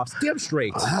motherfucking Yoss. Damn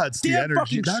straight. That's the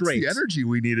energy. That's the energy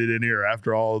we needed in here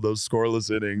after all of those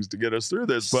scoreless innings to get us through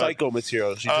this. But, Psycho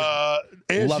material.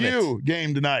 ASU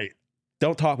game tonight.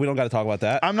 Don't talk. We don't got to talk about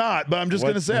that. I'm not, but I'm just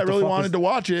going to say I really wanted to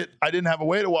watch it. I didn't have a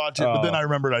way to watch it, but then I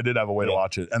remembered I did have a way to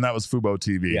watch it, and that was Fubo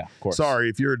TV. Yeah, of course. Sorry,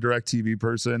 if you're a DirecTV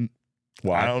person,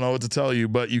 I don't know what to tell you,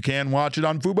 but you can watch it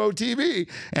on Fubo TV,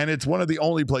 and it's one of the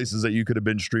only places that you could have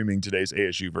been streaming today's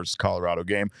ASU versus Colorado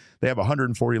game. They have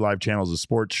 140 live channels of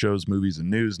sports, shows, movies, and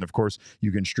news, and of course,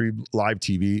 you can stream live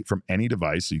TV from any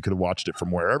device, so you could have watched it from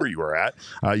wherever you were at.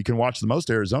 You can watch the most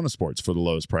Arizona sports for the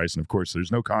lowest price, and of course,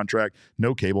 there's no contract,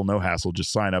 no cable, no hassle.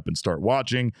 Just sign up and start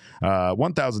watching.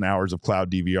 1,000 hours of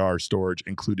cloud DVR storage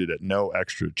included at no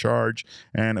extra charge,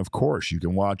 and of course, you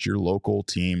can watch your local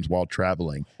teams while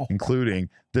traveling, including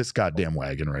this goddamn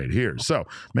wagon right here. So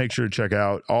make sure to check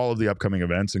out all of the upcoming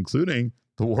events, including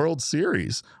the World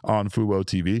Series on Fubo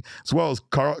TV, as well as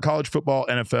college football,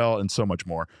 NFL, and so much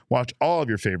more. Watch all of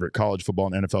your favorite college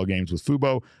football and NFL games with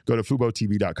Fubo. Go to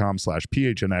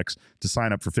FuboTV.com/PHNX to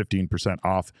sign up for 15%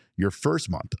 off your first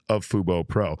month of Fubo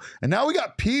Pro. And now we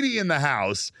got Petey in the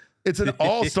house. It's an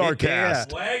all-star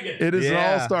cast. It is an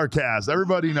all-star cast.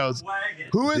 Everybody knows.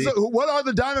 What are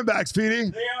the Diamondbacks, Petey?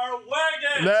 They are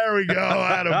wagon. There we go.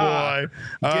 Attaboy.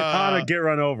 Get on or get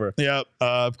run over. Yep.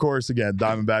 Of course, again,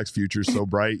 Diamondbacks future so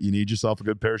bright. You need yourself a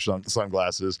good pair of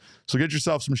sunglasses. So get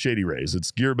yourself some Shady Rays.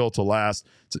 It's gear built to last.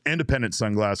 It's an independent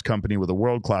sunglass company with a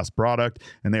world-class product,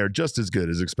 and they are just as good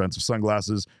as expensive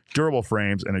sunglasses, durable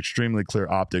frames, and extremely clear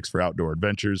optics for outdoor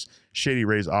adventures. Shady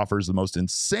Rays offers the most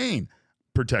insane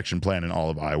protection plan in all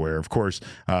of eyewear. Of course,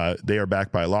 they are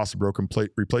backed by a loss of broken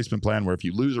replacement plan where if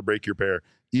you lose or break your pair,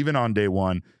 even on day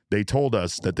one, they told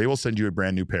us that they will send you a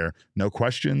brand new pair. No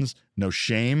questions, no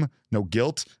shame, no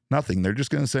guilt, nothing. They're just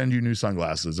going to send you new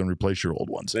sunglasses and replace your old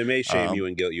ones. They may shame you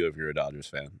and guilt you if you're a Dodgers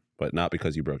fan, but not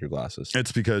because you broke your glasses.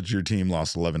 It's because your team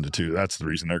lost 11-2. That's the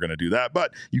reason they're going to do that.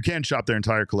 But you can shop their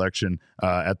entire collection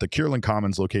at the Kierland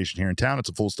Commons location here in town. It's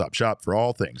a full-stop shop for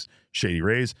all things Shady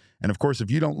Rays. And of course, if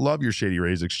you don't love your Shady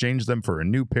Rays, exchange them for a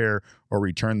new pair or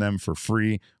return them for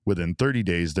free within 30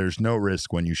 days. There's no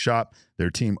risk when you shop.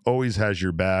 Their team always has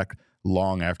your back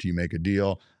long after you make a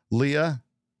deal. Leah,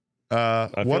 I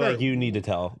feel like you need to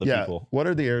tell the people. What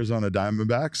are the Arizona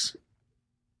Diamondbacks?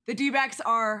 The D-backs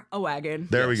are a wagon.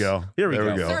 There we go. Here we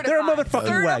go. Certified. They're a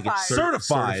motherfucking wagon.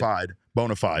 Certified.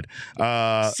 Bonafide.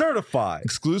 Certified.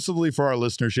 Exclusively for our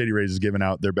listeners, Shady Rays is giving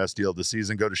out their best deal of the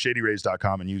season. Go to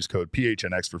shadyrays.com and use code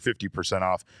PHNX for 50%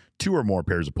 off 2 or more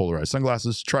pairs of polarized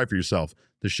sunglasses. Try for yourself.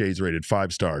 The shades rated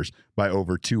 5 stars by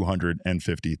over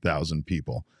 250,000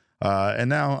 people. And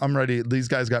now I'm ready. These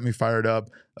guys got me fired up.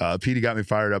 Petey got me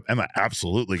fired up. Emma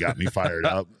absolutely got me fired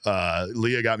up.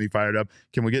 Leah got me fired up.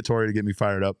 Can we get Tori to get me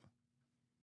fired up?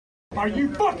 Are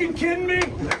you fucking kidding me?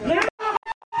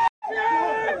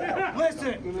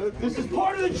 Listen, this is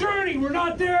part of the journey. We're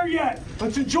not there yet.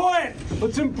 Let's enjoy it.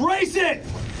 Let's embrace it.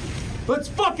 Let's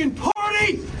fucking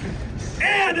party.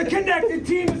 And a connected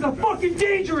team is a fucking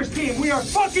dangerous team. We are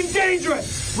fucking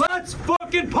dangerous. Let's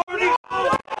fucking party.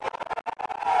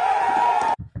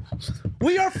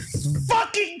 We are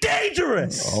fucking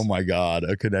dangerous. Oh my God.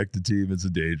 A connected team is a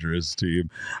dangerous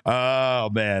team. Oh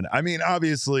man. I mean,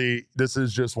 obviously this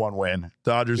is just one win.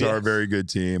 Dodgers are a very good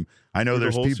team. I know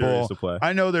there's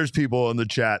people in the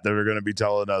chat that are going to be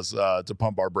telling us to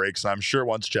pump our brakes. I'm sure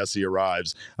once Jesse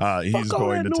arrives, he's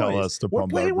going to tell us to pump our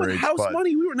brakes. We're playing with house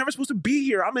money. We were never supposed to be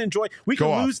here. I'm going to enjoy. We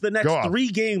can lose the next 3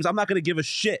 games. I'm not going to give a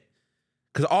shit.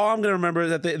 Because all I'm going to remember is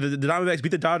that the Diamondbacks beat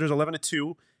the Dodgers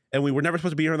 11-2. And we were never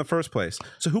supposed to be here in the first place.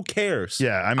 So who cares?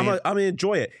 Yeah, I mean, I'm going to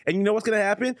enjoy it. And you know what's going to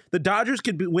happen? The Dodgers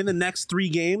could win the next 3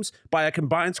 games by a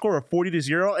combined score of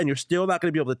 40-0, and you're still not going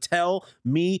to be able to tell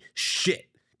me shit.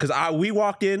 Because we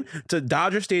walked in to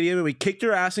Dodger Stadium and we kicked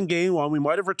your ass in game 1. We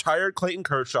might have retired Clayton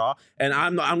Kershaw, and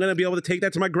I'm going to be able to take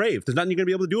that to my grave. There's nothing you're going to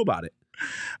be able to do about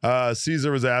it.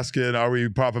 Caesar was asking, are we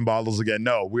popping bottles again?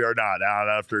 No, we are not. Not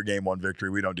after a game 1 victory.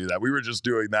 We don't do that. We were just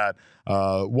doing that.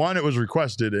 1, it was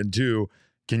requested, and 2,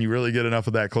 can you really get enough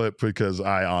of that clip? Because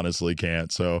I honestly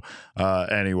can't. So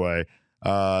anyway,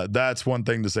 that's one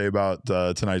thing to say about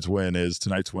tonight's win is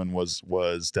tonight's win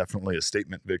was definitely a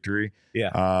statement victory.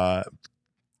 Yeah.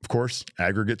 Of course,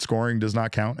 aggregate scoring does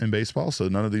not count in baseball, so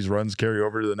none of these runs carry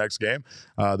over to the next game.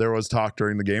 There was talk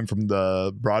during the game from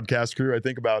the broadcast crew, I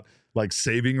think, about like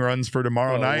saving runs for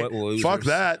tomorrow night. Fuck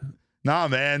that. Nah,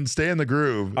 man, stay in the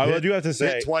groove. I do have to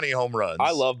say, hit 20 home runs.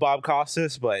 I love Bob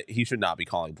Costas, but he should not be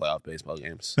calling playoff baseball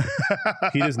games.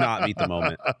 He does not meet the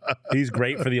moment. He's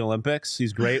great for the Olympics.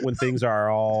 He's great when things are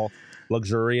all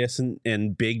luxurious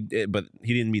and big, but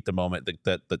he didn't meet the moment.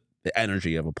 The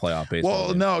energy of a playoff baseball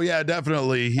game. No, yeah,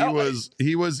 definitely.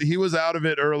 He was out of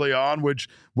it early on, which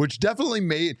definitely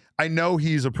made. I know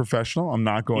he's a professional. I'm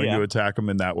not going to attack him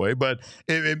in that way, but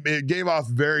it gave off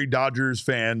very Dodgers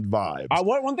fan vibes.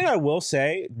 One thing I will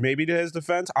say, maybe to his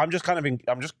defense, I'm just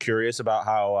curious about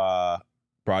how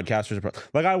broadcasters.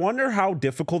 Like, I wonder how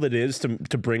difficult it is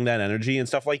to bring that energy and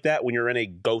stuff like that when you're in a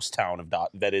ghost town of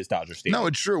that is Dodger Stadium. No,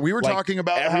 it's true. We were talking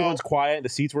about everyone's quiet, the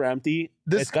seats were empty.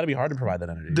 It's got to be hard to provide that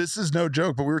energy. This is no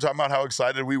joke, but we were talking about how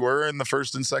excited we were in the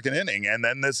first and second inning, and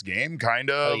then this game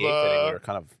kind of, the eighth inning, we were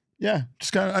kind of. Yeah,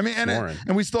 just kind of. I mean,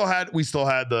 and we still had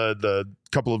the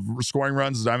couple of scoring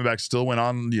runs. The Diamondbacks still went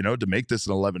on, to make this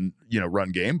an 11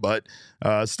 run game, but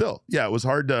still, yeah, it was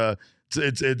hard to.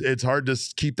 It's hard to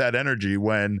keep that energy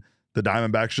when the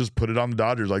Diamondbacks just put it on the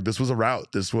Dodgers. Like, this was a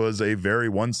rout. This was a very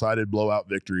one-sided blowout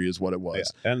victory, is what it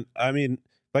was. Yeah. And I mean,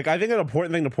 like, I think an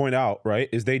important thing to point out, right,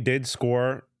 is they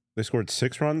scored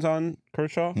 6 runs on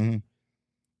Kershaw. Mm-hmm.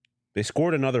 They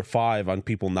scored another 5 on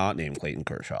people not named Clayton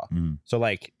Kershaw. Mm-hmm. So,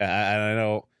 like, and I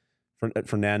know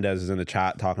Fernandez is in the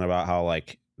chat talking about how,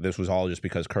 like, this was all just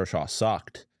because Kershaw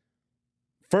sucked.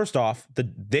 First off,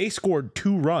 they scored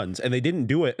 2 runs, and they didn't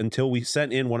do it until we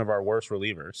sent in one of our worst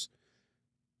relievers.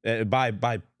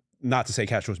 By not to say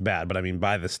Castro was bad, but I mean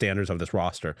by the standards of this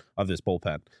roster, of this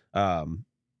bullpen.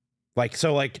 Like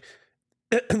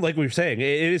we were saying,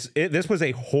 this was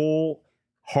a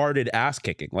wholehearted ass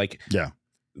kicking. Like, yeah,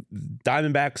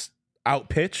 Diamondbacks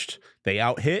outpitched, they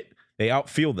outhit, they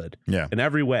outfielded, in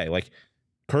every way. Like,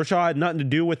 Kershaw had nothing to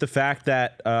do with the fact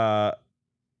that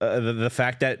the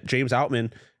fact that James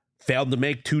Outman failed to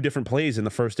make 2 different plays in the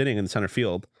first inning in the center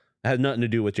field. It had nothing to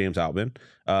do with James Outman.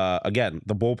 Again,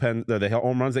 the bullpen, the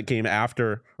home runs that came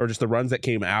after, or just the runs that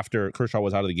came after Kershaw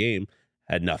was out of the game,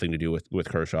 had nothing to do with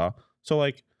Kershaw. So,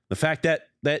 like, the fact that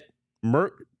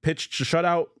Mert pitched to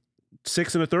shutout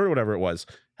 6 1/3 or whatever it was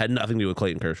had nothing to do with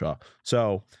Clayton Kershaw.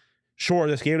 So, sure,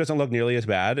 this game doesn't look nearly as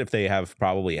bad if they have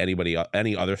probably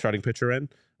any other starting pitcher in.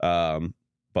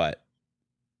 But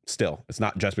still, it's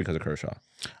not just because of Kershaw.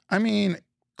 I mean,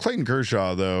 Clayton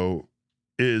Kershaw, though,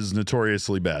 is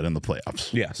notoriously bad in the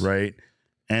playoffs. Yes. Right?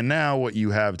 And now what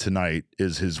you have tonight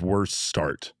is his worst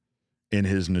start in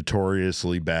his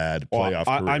notoriously bad playoff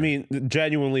career. I mean,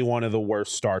 genuinely one of the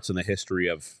worst starts in the history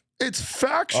of it's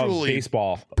factually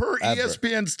baseball. Per ever.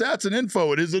 ESPN stats and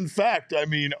info, it is in fact. I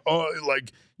mean,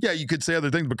 yeah, you could say other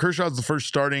things, but Kershaw's the first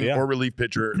starting or relief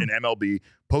pitcher in MLB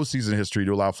postseason history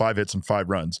to allow 5 hits and 5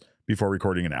 runs before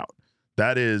recording an out.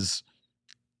 That is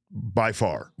by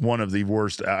far one of the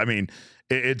worst. I mean,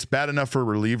 it's bad enough for a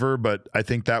reliever, but I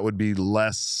think that would be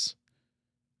less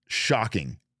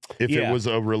shocking if it was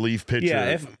a relief pitcher.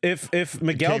 Yeah, if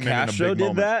Miguel Castro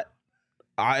did that,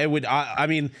 I would. I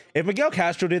mean, if Miguel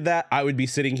Castro did that, I would be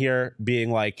sitting here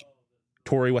being like,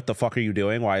 Torrey, what the fuck are you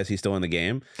doing? Why is he still in the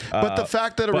game? But the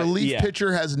fact that a relief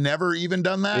pitcher has never even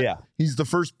done that, he's the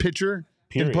first pitcher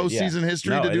in postseason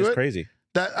history to do it. Crazy.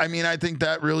 I think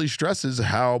that really stresses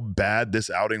how bad this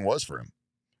outing was for him.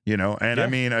 I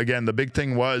mean, again, the big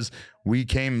thing was we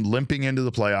came limping into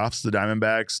the playoffs. The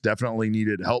Diamondbacks definitely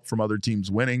needed help from other teams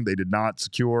winning. They did not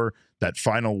secure that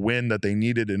final win that they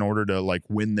needed in order to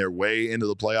win their way into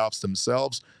the playoffs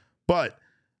themselves. But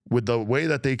with the way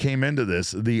that they came into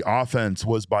this, the offense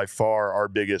was by far our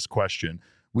biggest question.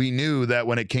 We knew that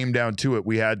when it came down to it,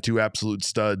 we had 2 absolute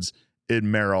studs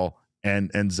in Merrill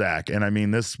and Zach. And I mean,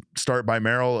 this start by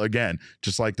Merrill, again,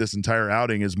 just like this entire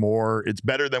outing it's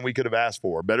better than we could have asked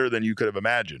for, better than you could have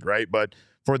imagined, right? But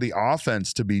for the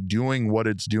offense to be doing what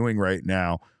it's doing right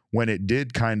now, when it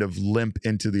did kind of limp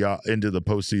into the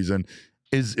postseason,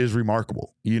 is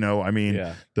remarkable. I mean,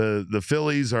 the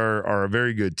Phillies are a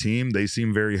very good team. They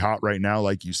seem very hot right now,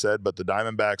 like you said, but the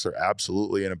Diamondbacks are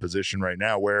absolutely in a position right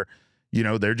now where,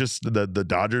 they're just the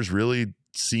Dodgers really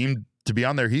seem to be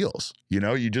on their heels.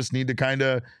 You just need to kind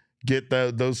of get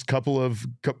those couple of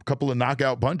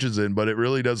knockout punches in, but it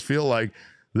really does feel like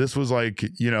this was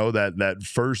that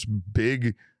first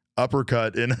big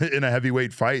uppercut in a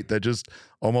heavyweight fight that just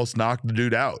almost knocked the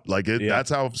dude out. That's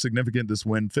how significant this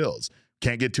win feels.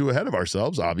 Can't get too ahead of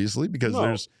ourselves, obviously, because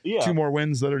there's 2 more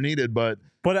wins that are needed. But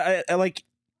I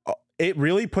it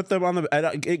really put them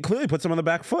it clearly puts them on the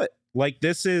back foot.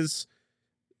 This is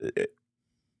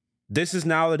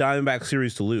now the Diamondback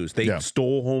series to lose. They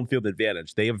stole home field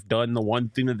advantage. They have done the one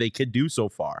thing that they could do so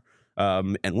far,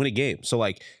 and win a game. So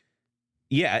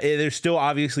there's still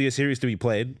obviously a series to be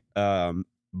played.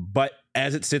 But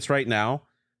as it sits right now,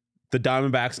 the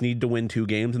Diamondbacks need to win 2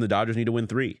 games and the Dodgers need to win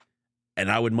 3. And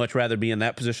I would much rather be in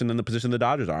that position than the position the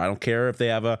Dodgers are. I don't care if they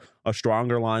have a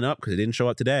stronger lineup because they didn't show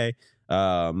up today.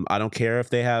 I don't care if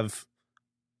they have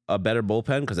a better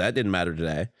bullpen because that didn't matter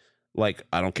today. I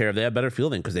don't care if they have better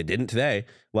fielding because they didn't today.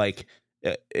 They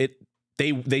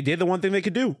did the one thing they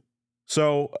could do.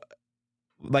 So,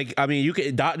 I mean,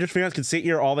 Dodgers fans can sit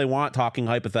here all they want talking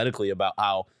hypothetically about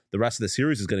how the rest of the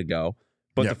series is going to go.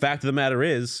 But the fact of the matter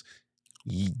is,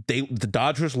 the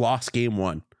Dodgers lost game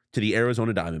 1 to the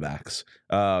Arizona Diamondbacks.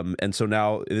 And so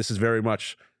now this is very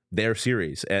much their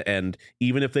series. And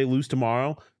even if they lose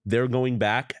tomorrow, they're going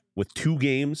back with 2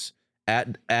 games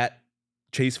at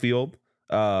Chase Field.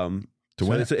 To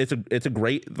win. It's a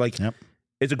great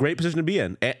it's a great position to be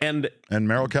in. And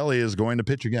Merrill Kelly is going to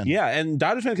pitch again. Yeah, and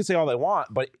Dodgers fans can say all they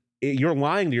want, but you're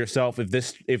lying to yourself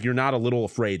if you're not a little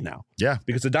afraid now. Yeah.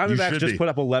 Because the Diamondbacks just put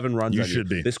up 11 runs on you.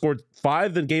 They scored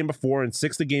 5 the game before and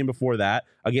 6 the game before that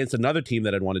against another team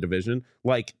that had won a division.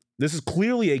 Like, this is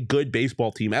clearly a good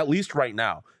baseball team, at least right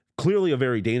now. Clearly a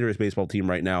very dangerous baseball team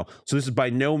right now. So this is by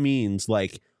no means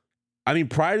like, I mean,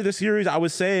 prior to the series, I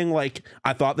was saying, like,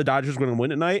 I thought the Dodgers were going to win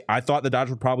tonight. I thought the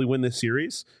Dodgers would probably win this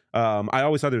series. I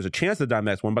always thought there was a chance the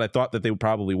Diamondbacks won, but I thought that they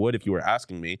probably would if you were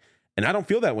asking me. And I don't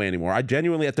feel that way anymore. I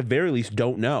genuinely, at the very least,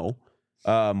 don't know.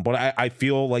 But I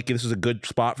feel like this is a good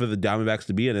spot for the Diamondbacks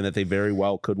to be in and that they very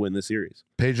well could win this series.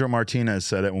 Pedro Martinez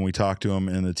said it when we talked to him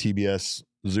in the TBS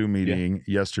Zoom meeting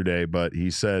yesterday, but he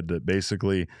said that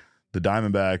basically the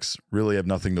Diamondbacks really have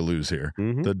nothing to lose here.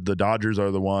 Mm-hmm. The Dodgers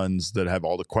are the ones that have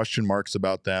all the question marks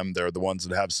about them. They're the ones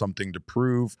that have something to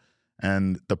prove.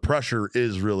 And the pressure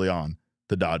is really on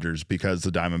the Dodgers because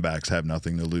the Diamondbacks have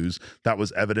nothing to lose. That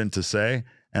was evident to say.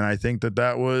 And I think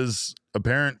that was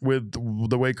apparent with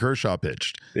the way Kershaw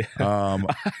pitched.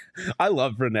 I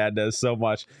love Fernandez so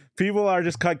much. People are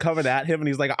just coming at him, and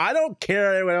he's like, I don't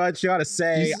care what you got to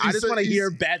say. I just want to hear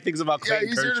bad things about Clayton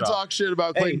Kershaw. He's here to talk shit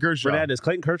about Clayton Kershaw.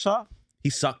 Clayton Kershaw, he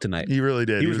sucked tonight. He really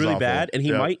did. He was really awful. bad, and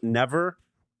he might never...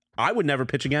 I would never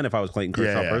pitch again if I was Clayton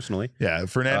Kershaw personally. Yeah,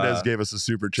 Fernandez gave us a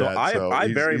super chat, so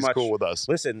I very much cool with us.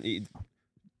 Listen...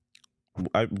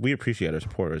 we appreciate our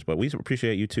supporters, but we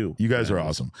appreciate you too. You guys are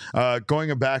awesome.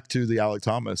 Going back to the Alek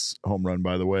Thomas home run,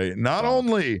 by the way, not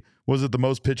only was it the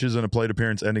most pitches in a plate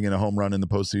appearance ending in a home run in the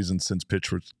postseason since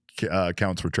pitch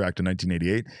counts were tracked in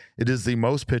 1988, it is the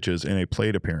most pitches in a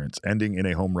plate appearance ending in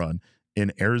a home run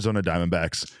in Arizona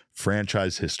Diamondbacks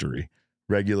franchise history,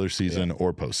 regular season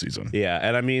or postseason. Yeah,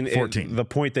 and I mean, 14. The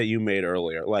point that you made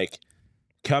earlier, like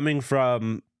coming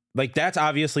from, like that's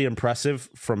obviously impressive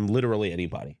from literally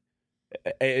anybody.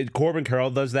 Corbin Carroll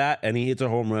does that and he hits a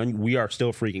home run. We are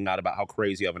still freaking out about how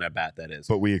crazy of an at bat that is.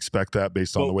 But we expect that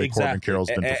based on the way Corbin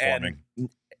Carroll's been performing.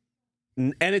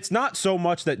 And it's not so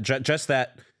much that just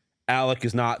that Alec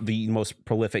is not the most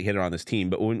prolific hitter on this team,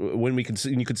 but when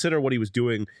you consider what he was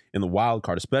doing in the wild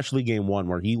card, especially game 1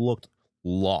 where he looked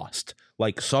lost,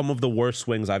 like some of the worst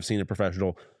swings I've seen a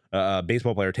professional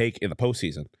baseball player take in the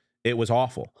postseason. It was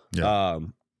awful. Yeah.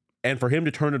 And for him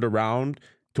to turn it around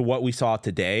to what we saw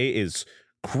today is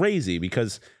crazy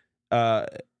because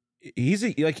he's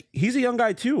a young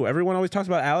guy too. Everyone always talks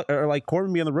about Alec or like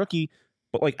Corbin being the rookie,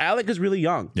 but like Alec is really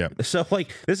young. Yeah. So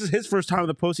like this is his first time in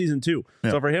the postseason too.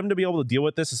 Yeah. So for him to be able to deal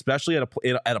with this, especially at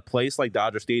a place like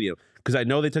Dodger Stadium, because I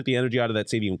know they took the energy out of that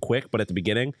stadium quick, but at the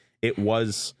beginning it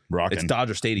was rocking. It's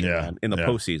Dodger Stadium man, in the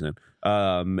postseason.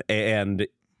 And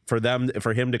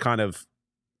for him to kind of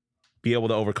be able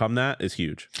to overcome that is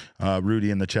huge.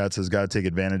 Rudy in the chat says, got to take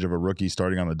advantage of a rookie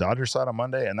starting on the Dodgers side on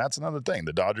Monday. And that's another thing.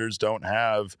 The Dodgers don't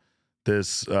have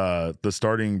this, the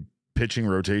starting pitching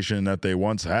rotation that they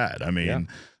once had. I mean,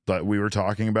 but we were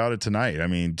talking about it tonight. I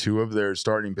mean, 2 of their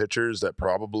starting pitchers that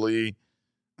probably,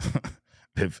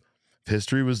 if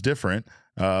history was different,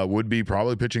 would be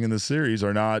probably pitching in this series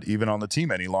are not even on the team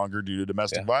any longer due to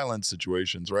domestic violence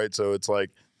situations, right? So it's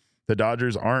like the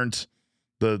Dodgers aren't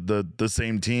the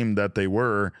same team that they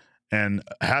were, and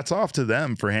hats off to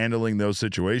them for handling those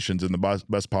situations in the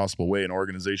best possible way an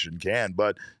organization can.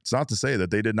 But it's not to say that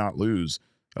they did not lose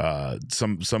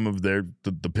some of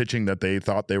the pitching that they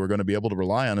thought they were going to be able to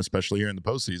rely on, especially here in the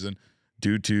postseason,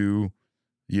 due to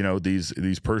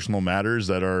these personal matters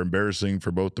that are embarrassing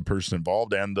for both the person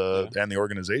involved and the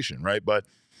organization, right? But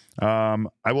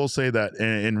I will say that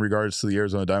in regards to the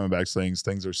Arizona Diamondbacks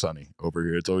things are sunny over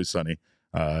here. It's always sunny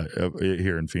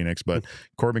here in Phoenix, but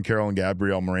Corbin Carroll and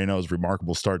Gabriel Moreno's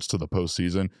remarkable starts to the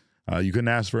postseason. You couldn't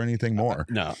ask for anything more.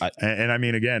 No. And I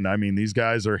mean, again, these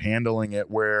guys are handling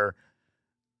it where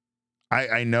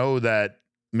I know that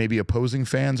maybe opposing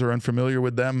fans are unfamiliar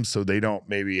with them, so they don't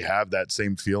maybe have that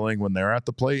same feeling when they're at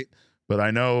the plate. But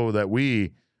I know that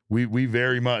we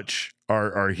very much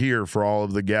are here for all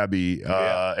of the Gabby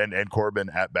and Corbin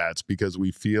at bats because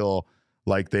we feel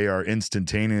like they are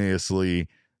instantaneously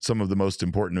some of the most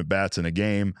important at bats in a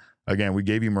game. Again, we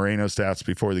gave you Moreno stats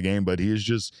before the game, but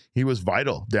he was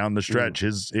vital down the stretch.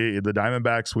 The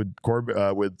Diamondbacks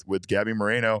with Gabby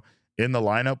Moreno in the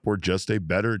lineup were just a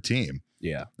better team.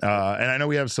 Yeah. And I know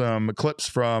we have some clips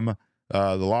from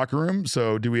the locker room.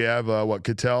 So do we have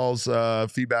Cattell's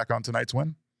feedback on tonight's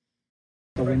win?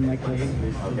 a win like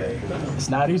that? It's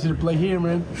not easy to play here,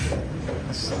 man.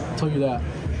 I'll tell you that.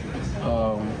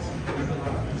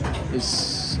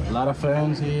 It's a lot of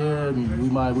fans here, and we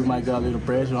might get a little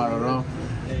pressure. I don't know.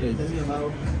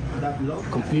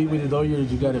 Compete with the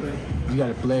Dodgers, you gotta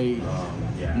play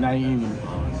 9 innings,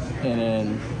 and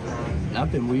then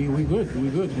nothing. We good. We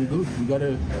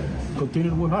gotta continue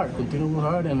to work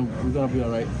hard, and we're gonna be all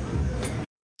right.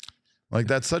 Like,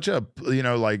 that's such a,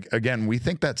 like, again, we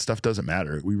think that stuff doesn't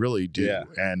matter. We really do. Yeah.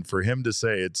 And for him to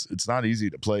say it's not easy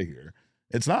to play here.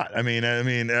 It's not. I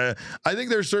think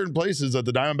there's certain places that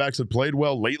the Diamondbacks have played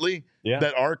well lately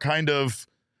that are kind of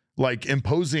like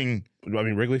imposing. I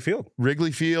mean, Wrigley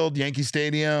Field, Yankee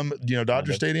Stadium,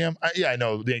 Dodger Stadium. I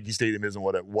know the Yankee Stadium isn't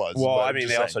what it was. Well, I mean,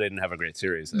 they also didn't have a great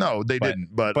series. No, they didn't.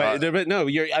 But no,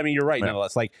 you're right.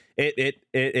 Nonetheless, like it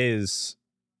is.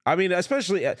 I mean,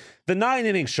 especially the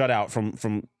 9-inning shutout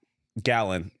from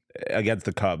Gallen against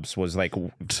the Cubs was like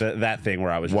that thing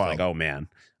where I was just like, oh man.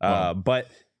 But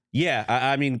yeah,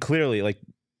 I mean, clearly, like,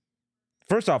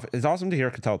 first off, it's awesome to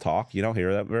hear Cattell talk. You don't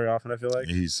hear that very often, I feel like.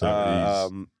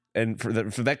 And for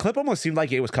that clip almost seemed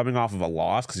like it was coming off of a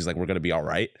loss because he's like, we're going to be all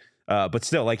right. But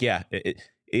still, like, yeah,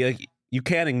 like, you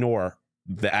can't ignore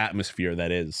the atmosphere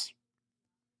that is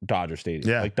Dodger Stadium.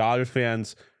 Yeah. Like, Dodgers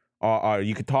fans are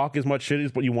you could talk as much shit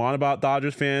as what you want about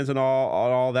Dodgers fans and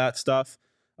all that stuff.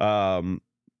 And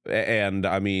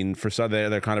I mean, for some,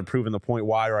 they're kind of proving the point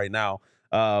why right now.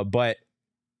 But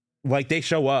like, they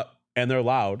show up and they're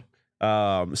loud.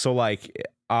 So like,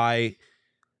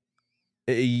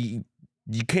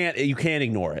 you can't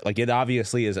ignore it. Like, it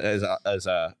obviously is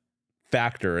a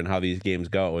factor in how these games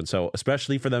go. And so,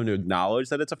 especially for them to acknowledge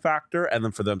that it's a factor, and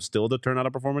then for them still to turn out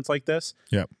a performance like this.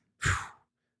 Yep.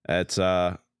 It's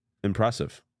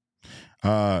impressive.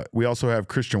 We also have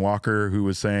Christian Walker, who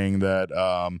was saying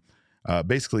that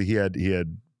basically he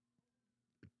had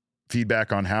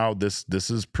feedback on how this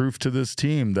is proof to this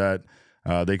team that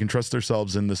they can trust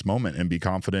themselves in this moment and be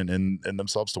confident in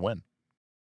themselves to win.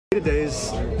 Day-to-day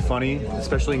is funny,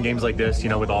 especially in games like this,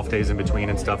 with off days in between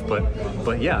and stuff.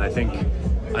 But yeah, I think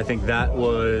that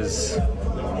was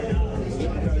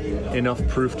enough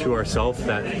proof to ourselves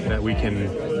that we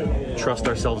can trust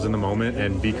ourselves in the moment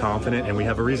and be confident, and we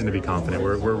have a reason to be confident.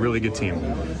 We're a really good team.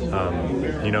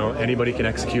 Anybody can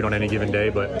execute on any given day,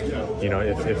 but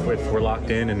if we're locked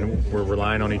in and we're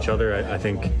relying on each other, I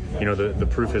think the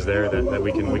proof is there that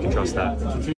we can trust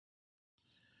that.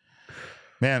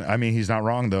 Man, I mean, he's not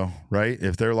wrong though, right?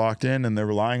 If they're locked in and they're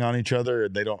relying on each other,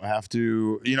 they don't have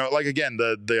to, like, again,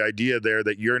 the idea there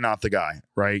that you're not the guy,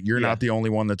 right? You're not the only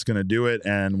one that's going to do it.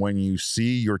 And when you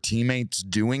see your teammates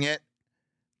doing it,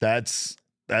 that's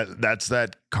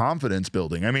that confidence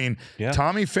building. I mean,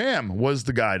 Tommy Pham was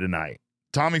the guy tonight.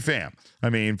 Tommy Pham.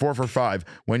 I mean, 4 for 5.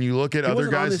 When you look at other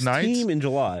guys' nights, team in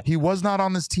July. He was not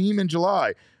on this team in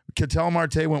July. Ketel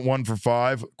Marte went 1 for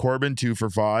 5. Corbin 2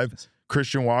 for 5.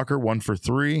 Christian Walker 1 for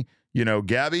 3.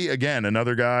 Gabby, again,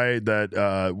 another guy that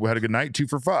had a good night, 2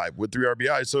 for 5 with 3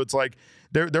 RBIs. So it's like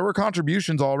there were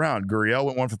contributions all around. Gurriel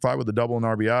went 1 for 5 with a double and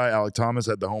RBI. Alec Thomas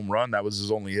had the home run. That was his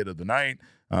only hit of the night.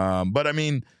 But I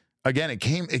mean, again, it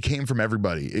came from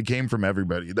everybody. It came from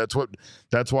everybody.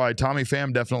 That's why Tommy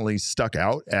Pham definitely stuck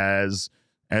out as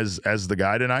the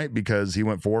guy tonight, because he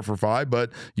went 4 for 5,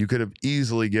 but you could have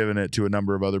easily given it to a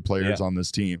number of other players on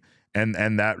this team.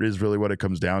 And that is really what it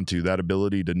comes down to, that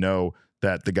ability to know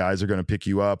that the guys are going to pick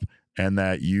you up and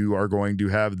that you are going to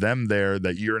have them there,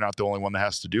 that you're not the only one that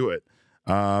has to do it.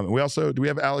 Do we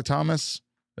have Alec Thomas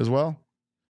as well?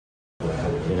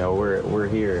 We're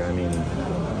here. I mean,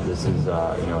 this is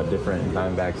a different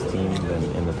Diamondbacks team than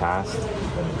in the past,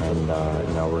 and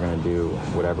we're going to do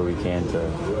whatever we can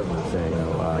to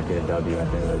get a W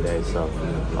at the end of the day. So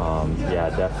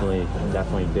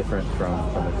definitely different from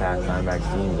the past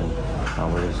Diamondbacks teams,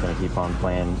 and we're just going to keep on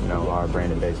playing our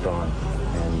brand of baseball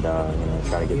and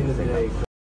try to get this thing out.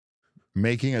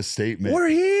 Making a statement. We're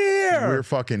here. We're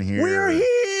fucking here. We're here.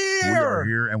 We are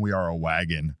here, and we are a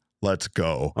wagon. Let's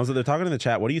go. Also, they're talking in the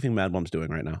chat. What do you think Mad Bum's doing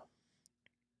right now?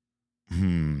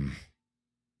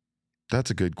 That's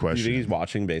a good question. Do you think he's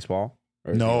watching baseball?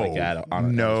 Or no.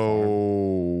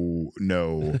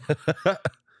 No.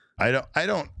 I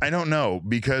don't know,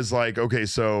 because, like, okay,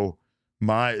 so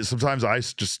sometimes I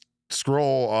just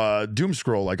scroll doom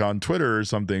scroll, like on Twitter or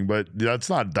something, but that's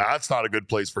not a good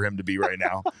place for him to be right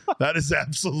now. That is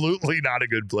absolutely not a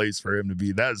good place for him to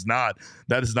be. That is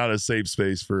not a safe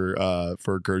space for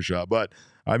Kershaw. But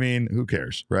I mean, who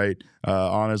cares, right?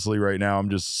 Honestly, right now, I'm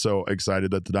just so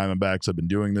excited that the Diamondbacks have been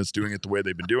doing it the way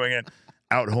they've been doing it,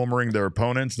 out homering their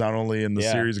opponents, not only in the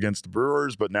series against the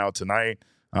Brewers, but now tonight.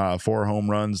 4 home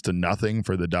runs to nothing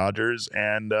for the Dodgers.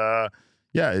 And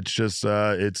it's just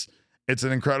it's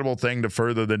an incredible thing to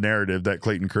further the narrative that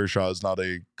Clayton Kershaw is not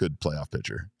a good playoff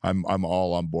pitcher. I'm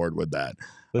all on board with that.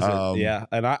 Listen,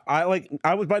 and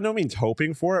I was by no means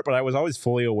hoping for it, but I was always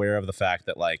fully aware of the fact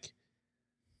that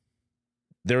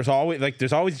there's always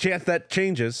a chance that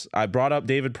changes. I brought up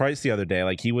David Price the other day.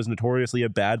 Like, he was notoriously a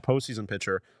bad postseason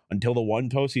pitcher until the one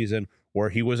postseason where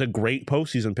he was a great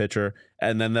postseason pitcher,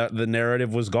 and then the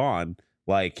narrative was gone.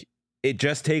 Like, it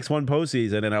just takes one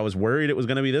postseason, and I was worried it was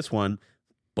going to be this one,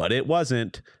 but it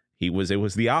wasn't. It was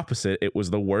the opposite. It was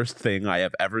the worst thing I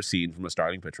have ever seen from a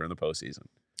starting pitcher in the postseason.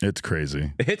 It's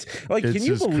crazy. It's like, can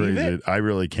you believe crazy. it? I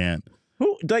really can't.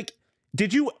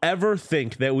 Did you ever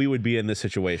think that we would be in this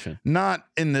situation? Not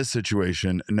in this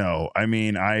situation, no. I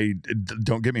mean,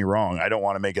 don't get me wrong. I don't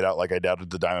want to make it out like I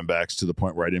doubted the Diamondbacks to the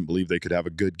point where I didn't believe they could have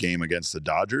a good game against the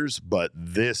Dodgers. But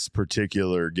this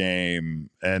particular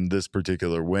game and this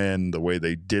particular win, the way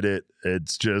they did it,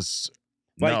 it's just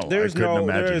there's no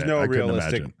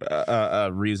realistic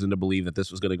reason to believe that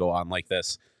this was going to go on like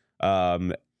this.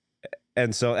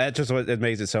 And so that just it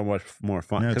makes it so much more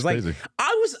fun. Because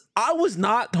I was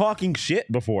not talking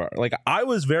shit before. Like, I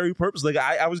was very purposely.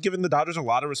 Like, I was giving the Dodgers a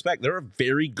lot of respect. They're a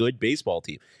very good baseball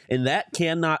team, and that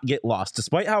cannot get lost.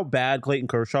 Despite how bad Clayton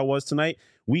Kershaw was tonight,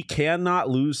 we cannot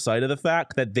lose sight of the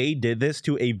fact that they did this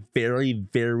to a very,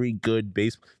 very good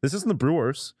baseball. This isn't the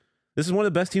Brewers. This is one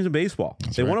of the best teams in baseball.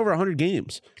 They won over 100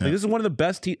 games. Yeah. Like, this is one of the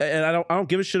best teams, and I don't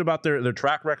give a shit about their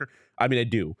track record. I mean, I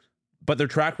do. But their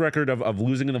track record of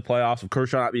losing in the playoffs, of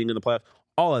Kershaw not being in the playoffs,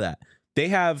 all of that.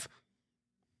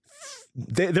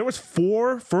 There was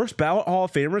 4 first ballot Hall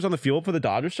of Famers on the field for the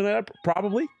Dodgers tonight,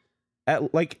 probably.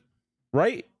 Right?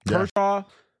 Yeah. Kershaw,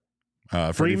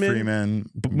 Freeman,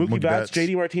 Mookie Betts,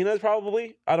 JD Martinez,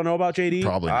 probably. I don't know about JD.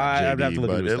 Probably not JD, I'd have to look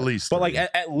but into at least 3. But like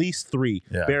at least 3,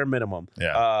 bare minimum.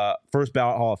 Yeah. First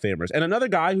ballot Hall of Famers. And another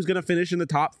guy who's going to finish in the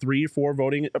top 3 or 4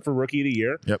 voting for Rookie of the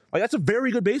Year. Yep. Like, that's a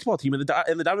very good baseball team. And the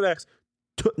Diamondbacks,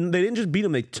 they didn't just beat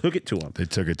him, they took it to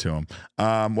him.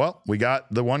 Well, we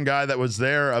got the one guy that was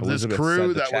there of Elizabeth this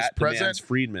crew that was present.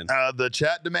 Friedman. The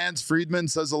chat demands Friedman,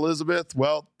 says Elizabeth.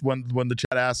 Well, when the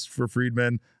chat asks for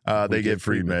Friedman, they get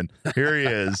Friedman. Here he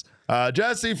is.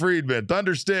 Jesse Friedman,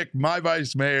 Thunderstick, my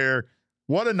vice mayor.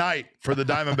 What a night for the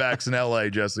Diamondbacks in LA,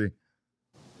 Jesse.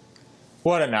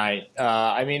 What a night.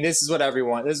 I mean, this is what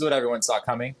everyone saw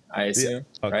coming, I assume.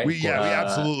 Yeah. Right? We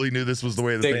absolutely knew this was the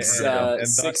way that six, things were going to go.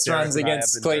 6 runs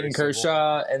against Clayton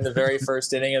Kershaw in the very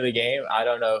first inning of the game. I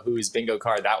don't know whose bingo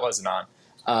card that wasn't on.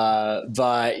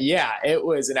 But yeah, it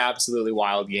was an absolutely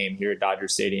wild game here at Dodger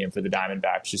Stadium for the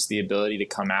Diamondbacks. Just the ability to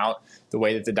come out the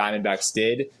way that the Diamondbacks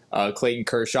did. Clayton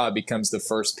Kershaw becomes the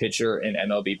first pitcher in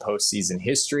MLB postseason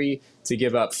history to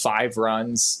give up 5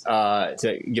 runs,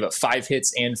 to give up 5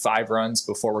 hits and 5 runs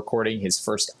before recording his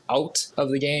first out of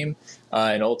the game.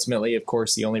 And ultimately, of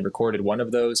course, he only recorded 1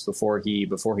 of those before he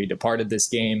departed this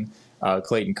game.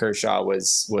 Clayton Kershaw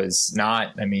was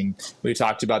not, I mean, we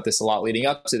talked about this a lot leading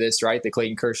up to this, right? That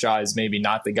Clayton Kershaw is maybe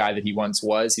not the guy that he once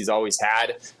was. He's always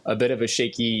had a bit of a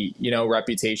shaky,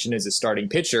 reputation as a starting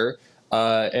pitcher,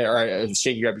 or a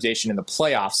shaky reputation in the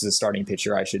playoffs as a starting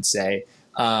pitcher, I should say.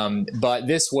 But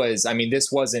this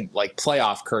wasn't like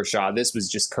playoff Kershaw. This was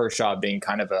just Kershaw being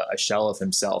kind of a shell of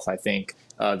himself, I think.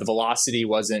 The velocity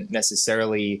wasn't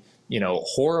necessarily,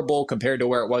 horrible compared to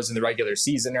where it was in the regular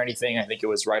season or anything. I think it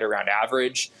was right around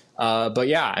average. But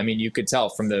yeah, I mean, you could tell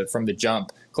from the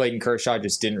jump, Clayton Kershaw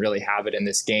just didn't really have it in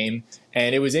this game.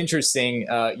 And it was interesting.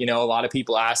 A lot of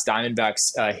people asked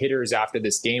Diamondbacks hitters after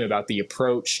this game about the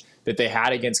approach that they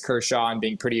had against Kershaw and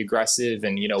being pretty aggressive.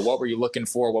 And, what were you looking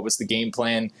for? What was the game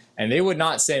plan? And they would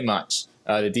not say much.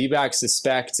 The D-backs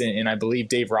suspect, and I believe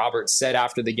Dave Roberts said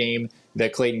after the game,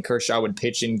 that Clayton Kershaw would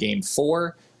pitch in game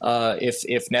 4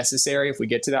 if necessary, if we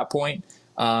get to that point.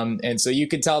 And so you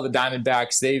could tell the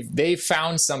Diamondbacks, they've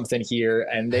found something here,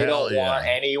 and they don't want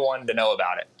anyone to know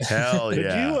about it. Hell yeah.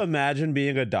 Could you imagine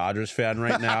being a Dodgers fan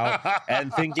right now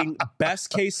and thinking, best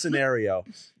case scenario,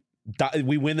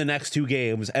 we win the next 2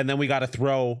 games, and then we got to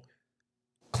throw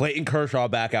Clayton Kershaw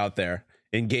back out there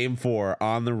in game 4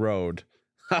 on the road.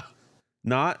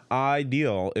 Not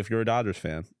ideal if you're a Dodgers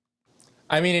fan.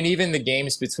 I mean, and even the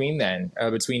games between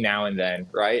now and then,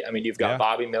 right? I mean, you've got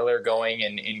Bobby Miller going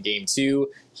in game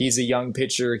 2. He's a young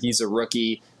pitcher. He's a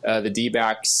rookie. The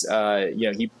D-backs,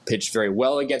 he pitched very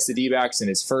well against the D-backs in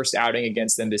his first outing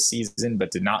against them this season,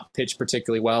 but did not pitch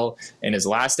particularly well in his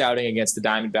last outing against the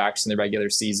Diamondbacks in the regular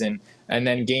season. And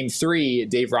then game 3,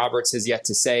 Dave Roberts has yet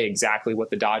to say exactly what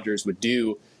the Dodgers would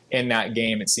do in that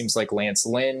game. It seems like Lance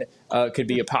Lynn could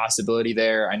be a possibility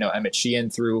there. I know Emmett Sheehan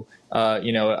threw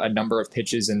a number of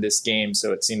pitches in this game,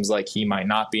 so it seems like he might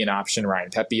not be an option. Ryan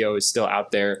Pepio is still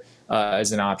out there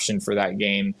as an option for that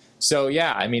game. So,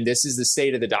 yeah, I mean, this is the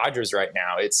state of the Dodgers right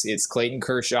now. It's Clayton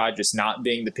Kershaw just not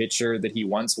being the pitcher that he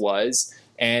once was.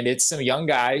 And it's some young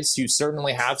guys who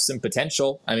certainly have some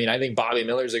potential. I mean, I think Bobby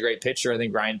Miller's a great pitcher. I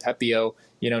think Ryan Pepio,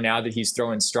 now that he's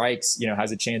throwing strikes,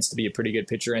 has a chance to be a pretty good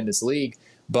pitcher in this league.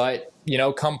 But,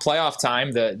 come playoff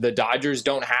time, the Dodgers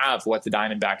don't have what the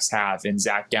Diamondbacks have in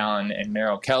Zach Gallen and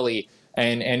Merrill Kelly.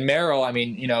 And Merrill, I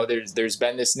mean, there's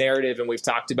been this narrative, and we've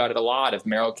talked about it a lot, of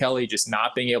Merrill Kelly just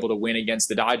not being able to win against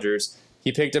the Dodgers.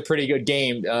 He picked a pretty good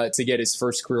game to get his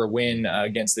first career win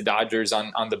against the Dodgers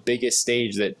on the biggest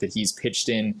stage that he's pitched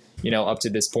in, up to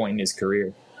this point in his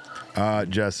career.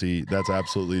 Jesse, that's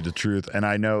absolutely the truth. And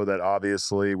I know that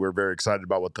obviously we're very excited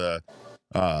about what the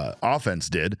offense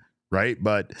did, right?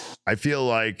 But I feel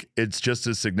like it's just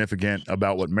as significant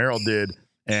about what Merrill did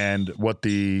and what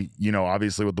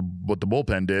obviously what the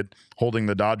bullpen did, holding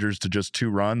the Dodgers to just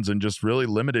 2 runs and just really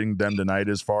limiting them tonight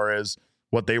as far as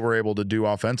what they were able to do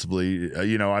offensively.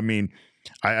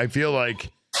 I feel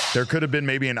like there could have been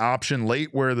maybe an option late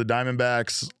where the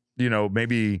Diamondbacks,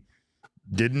 maybe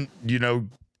didn't,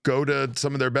 go to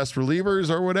some of their best relievers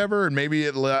or whatever, and maybe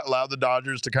it allowed the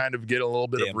Dodgers to kind of get a little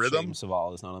bit of rhythm. Shame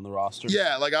Savale is not on the roster.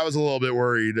 Yeah, like I was a little bit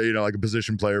worried, like a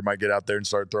position player might get out there and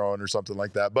start throwing or something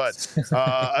like that. But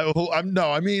I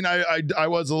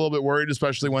was a little bit worried,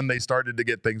 especially when they started to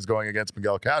get things going against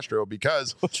Miguel Castro,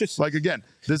 because again,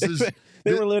 this is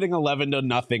they were leading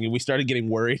 11-0, and we started getting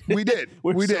worried. We did.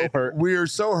 we did. Hurt. We are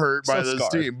so hurt by this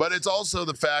scarred. team. But it's also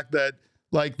the fact that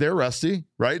they're rusty,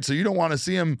 right? So you don't want to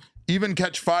see them even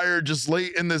catch fire just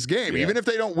late in this game. Even if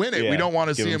they don't win it, we don't want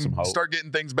to see them start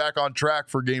getting things back on track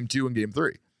for game 2 and game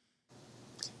 3.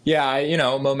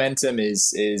 Yeah, momentum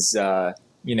is it's a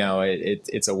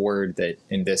word that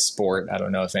in this sport, I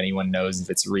don't know if anyone knows if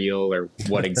it's real or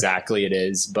what exactly it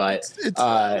is, but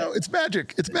it's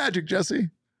magic. It's magic, Jesse.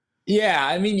 Yeah,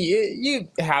 I mean, you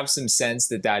have some sense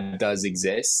that does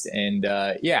exist. And,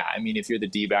 if you're the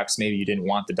D-backs, maybe you didn't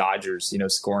want the Dodgers,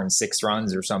 scoring 6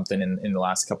 runs or something in the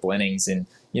last couple innings and,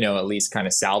 at least kind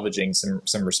of salvaging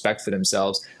some respect for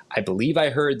themselves. I believe I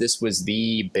heard this was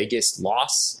the biggest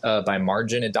loss by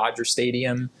margin at Dodger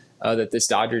Stadium that this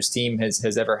Dodgers team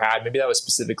has ever had. Maybe that was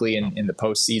specifically in the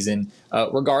postseason.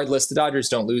 Regardless, the Dodgers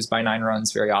don't lose by 9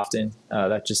 runs very often.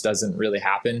 That just doesn't really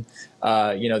happen.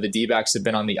 The D-backs have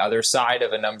been on the other side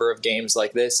of a number of games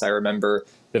like this. I remember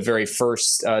the very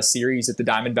first series that the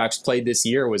Diamondbacks played this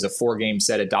year was a 4-game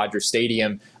set at Dodger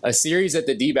Stadium, a series that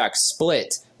the D-backs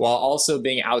split while also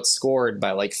being outscored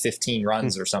by 15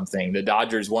 runs or something. The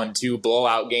Dodgers won 2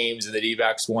 blowout games, and the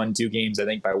D-backs won 2 games, I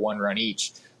think, by 1 run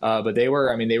each. But they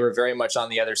were very much on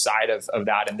the other side of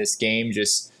that in this game,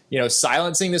 just,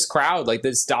 silencing this crowd,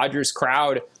 this Dodgers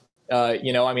crowd.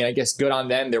 I guess good on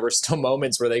them. There were still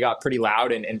moments where they got pretty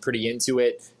loud and pretty into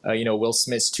it. Will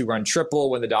Smith's 2-run triple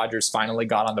when the Dodgers finally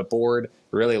got on the board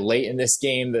really late in this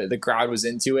game, the crowd was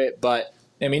into it. But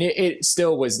it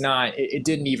still was not, it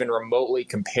didn't even remotely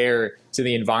compare to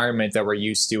the environment that we're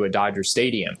used to at Dodger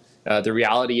Stadium. The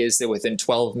reality is that within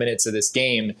 12 minutes of this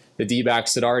game, the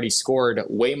D-backs had already scored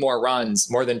way more runs,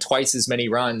 more than twice as many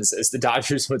runs as the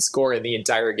Dodgers would score in the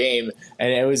entire game.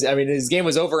 And it was, this game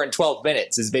was over in 12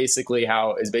 minutes is basically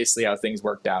how things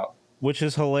worked out. Which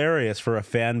is hilarious for a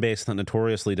fan base that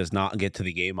notoriously does not get to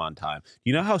the game on time.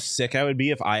 You know how sick I would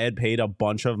be if I had paid a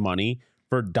bunch of money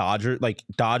for Dodger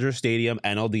Stadium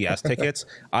NLDS tickets?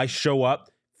 I show up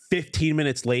 15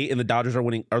 minutes late and the Dodgers are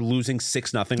losing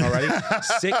 6-0 already.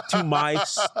 Sick to my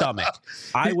stomach.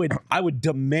 I would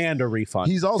demand a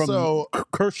refund. He's also from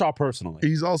Kershaw personally.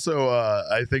 He's also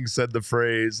I think said the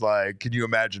phrase can you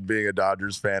imagine being a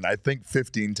Dodgers fan? I think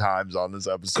 15 times on this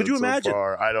episode. Could you imagine? So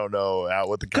far. I don't know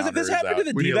what the counter is. Because if this happened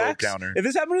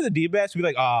to the D-backs, we'd be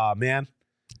like, oh man,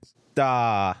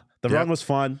 the run was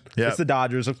fun. Yep. It's the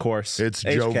Dodgers, of course. It's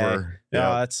HK. Jover.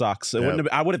 Yeah, that sucks.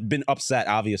 I would have been upset,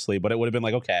 obviously, but it would have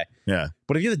been okay. Yeah.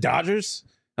 But if you're the Dodgers,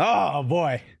 oh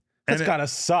boy, that's gotta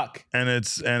suck. And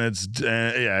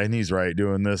and he's right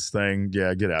doing this thing.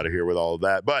 Yeah, get out of here with all of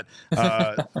that. But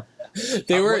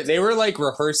They were like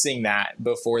rehearsing that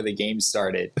before the game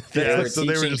started. Yeah, so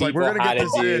they were just like, we're gonna get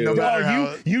this in no matter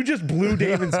how. You just blew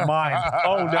David's mind.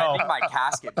 Oh no! I think my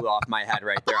casket blew off my head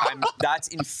right there. That's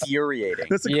infuriating.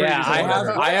 That's a Yeah,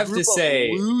 I have to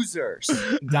say, losers.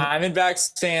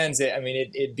 Diamondbacks fans. I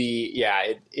mean, it'd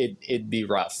be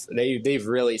rough. They've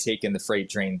really taken the freight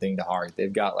train thing to heart.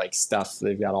 They've got like stuff.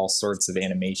 They've got all sorts of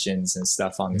animations and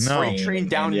stuff on the screen. Freight train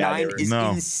down 9 is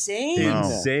insane.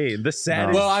 Insane. The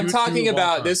saddest. Well, I'm talking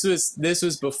about this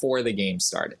was before the game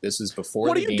started. This was before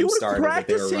What the are you game doing started.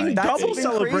 practicing double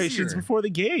celebrations crazier. before the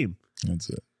game? That's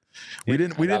it. We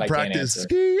didn't I practice can't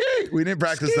ski. We didn't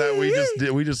practice that.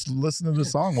 We just listened to the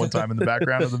song one time in the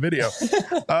background of the video.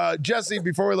 Jesse,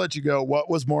 before we let you go, what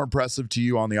was more impressive to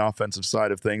you on the offensive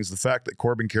side of things? The fact that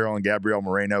Corbin Carroll and Gabriel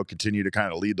Moreno continue to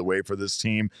kind of lead the way for this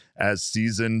team as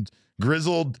seasoned,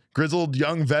 grizzled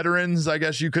young veterans, I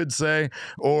guess you could say,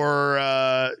 or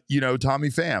Tommy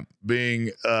Pham being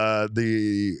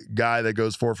the guy that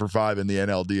goes 4 for 5 in the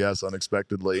NLDS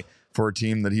unexpectedly for a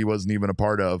team that he wasn't even a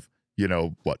part of,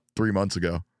 3 months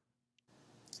ago.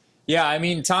 Yeah, I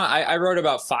mean, I wrote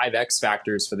about 5 X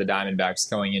factors for the Diamondbacks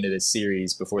going into this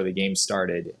series before the game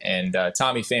started, and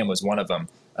Tommy Pham was one of them.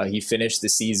 He finished the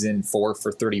season 4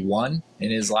 for 31 in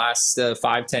his last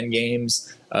 5-10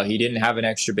 games. He didn't have an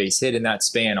extra base hit in that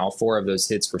span. All 4 of those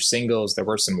hits were singles. There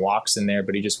were some walks in there,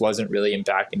 but he just wasn't really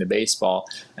impacting the baseball.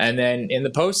 And then in the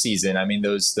postseason, I mean,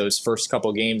 those first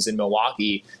couple games in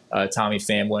Milwaukee, Tommy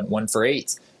Pham went 1 for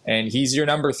 8. And he's your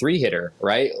number 3 hitter,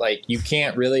 right? Like, you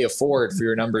can't really afford for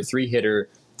your number 3 hitter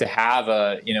to have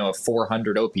a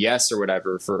 400 OPS or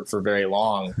whatever for very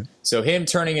long. So him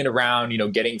turning it around,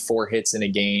 getting 4 hits in a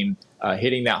game,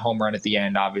 hitting that home run at the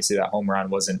end. Obviously, that home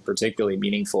run wasn't particularly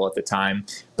meaningful at the time,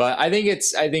 but I think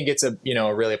it's a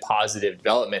a really positive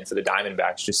development for the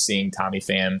Diamondbacks. Just seeing Tommy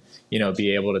Pham,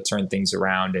 be able to turn things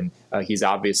around, and he's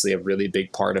obviously a really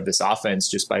big part of this offense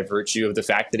just by virtue of the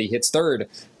fact that he hits third.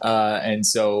 And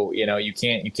so you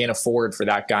can't afford for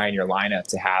that guy in your lineup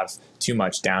to have too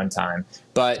much downtime.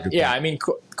 But yeah, I mean,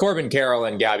 Corbin Carroll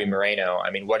and Gabby Moreno,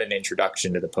 I mean, what an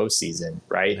introduction to the postseason,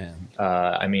 right?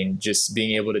 I mean, just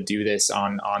being able to do this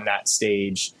on that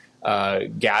stage.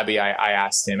 Gabby, I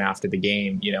asked him after the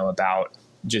game, about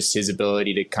just his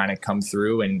ability to kind of come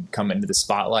through and come into the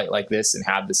spotlight like this and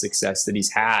have the success that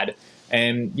he's had.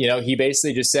 And, he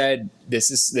basically just said,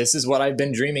 this is what I've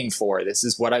been dreaming for. This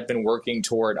is what I've been working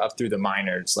toward up through the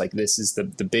minors. Like, this is the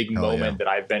big moment that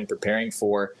I've been preparing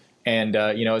for. And,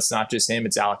 it's not just him.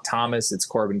 It's Alec Thomas. It's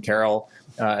Corbin Carroll.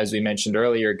 As we mentioned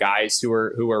earlier, guys who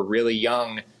are really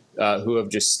young, who have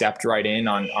just stepped right in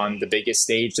on the biggest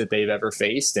stage that they've ever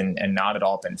faced and not at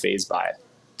all been fazed by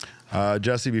it.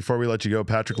 Jesse, before we let you go,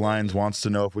 Patrick Lyons wants to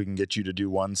know if we can get you to do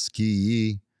one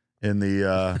ski in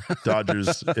the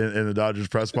Dodgers in the Dodgers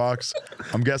press box.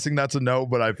 I'm guessing that's a no,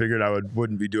 but I figured I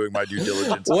wouldn't be doing my due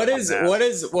diligence. What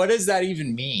does that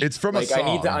even mean? It's from a song.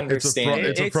 I need to understand.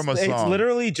 It's from a song. It's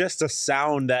literally just a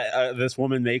sound that this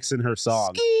woman makes in her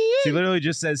song. Ski. She literally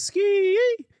just says ski.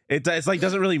 It's like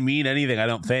doesn't really mean anything. I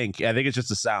don't think. I think it's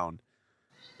just a sound.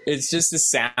 It's just a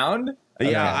sound. Yeah,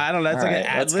 okay. I don't know. That's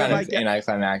that's kind of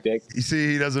anticlimactic. You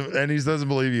see, he doesn't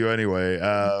believe you anyway.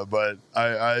 But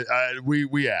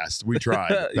we asked, we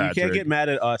tried. You can't get mad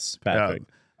at us, Patrick.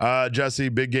 Jesse,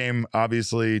 big game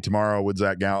obviously tomorrow with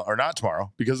Zach Gallen, or not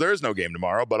tomorrow because there is no game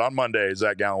tomorrow. But on Monday,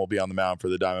 Zach Gallen will be on the mound for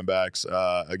the Diamondbacks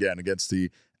again against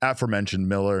the aforementioned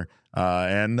Miller.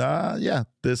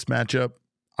 This matchup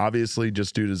obviously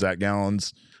just due to Zach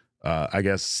Gallen's. I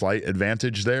guess slight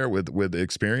advantage there with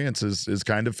experience is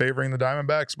kind of favoring the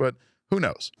Diamondbacks, but who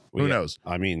knows? Who knows?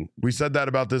 I mean, we said that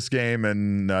about this game,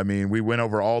 and I mean, we went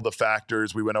over all the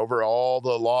factors. We went over all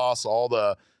the loss, all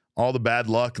the bad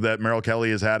luck that Merrill Kelly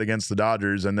has had against the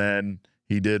Dodgers, and then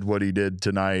he did what he did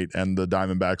tonight, and the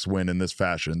Diamondbacks win in this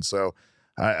fashion. So,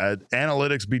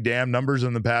 analytics be damned, numbers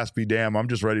in the past be damned. I'm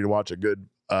just ready to watch a good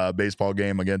baseball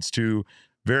game against 2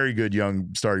 very good young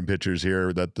starting pitchers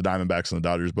here that the Diamondbacks and the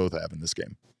Dodgers both have in this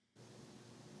game.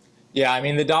 Yeah, I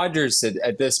mean, the Dodgers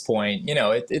at this point,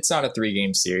 it's not a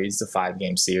 3-game series, it's a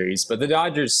 5-game series, but the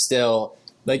Dodgers still,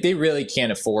 they really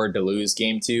can't afford to lose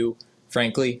game 2,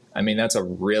 frankly. I mean, that's a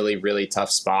really, really tough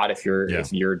spot if you're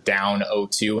down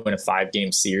 0-2 in a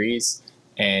 5-game series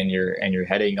and you're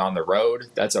heading on the road.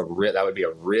 That would be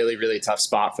a really, really tough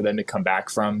spot for them to come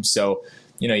back from. So,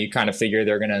 you kind of figure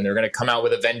they're gonna come out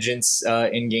with a vengeance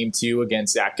in game 2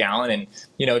 against Zach Gallen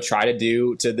and try to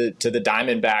do to the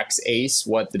Diamondbacks ace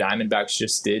what the Diamondbacks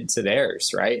just did to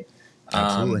theirs, right?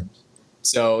 Absolutely.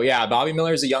 So yeah, Bobby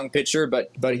Miller's a young pitcher,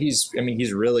 but he's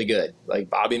really good.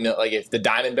 Like Bobby Miller, if the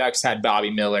Diamondbacks had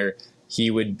Bobby Miller, he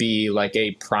would be like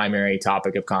a primary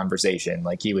topic of conversation.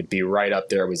 Like he would be right up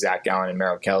there with Zach Gallen and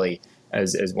Merrill Kelly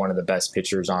as one of the best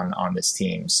pitchers on this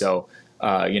team. So,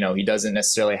 he doesn't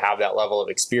necessarily have that level of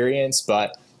experience,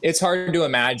 but it's hard to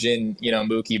imagine,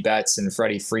 Mookie Betts and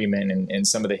Freddie Freeman and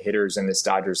some of the hitters in this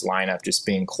Dodgers lineup just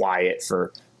being quiet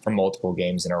for multiple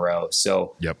games in a row.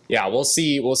 So, yeah, we'll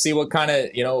see what kind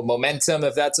of, momentum,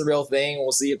 if that's a real thing.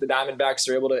 We'll see if the Diamondbacks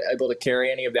are able to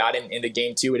carry any of that into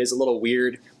game 2. It is a little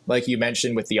weird, like you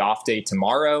mentioned, with the off day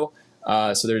tomorrow.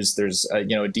 So there's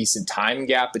a decent time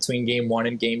gap between game 1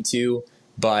 and game 2.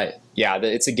 But yeah,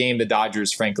 it's a game the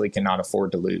Dodgers frankly cannot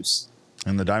afford to lose.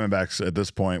 And the Diamondbacks at this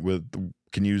point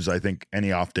can use, I think,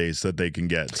 any off days that they can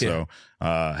get. So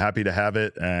happy to have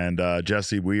it. And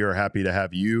Jesse, we are happy to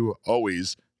have you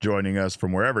always joining us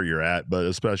from wherever you're at, but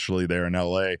especially there in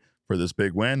LA for this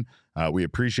big win. We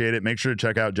appreciate it. Make sure to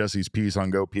check out Jesse's piece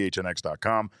on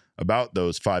gophnx.com about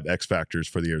those 5 X factors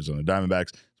for the Arizona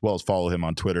Diamondbacks, as well as follow him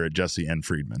on Twitter at Jesse N.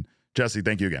 Friedman. Jesse,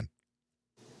 thank you again.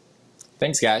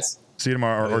 Thanks, guys. See you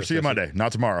tomorrow, or see you Monday.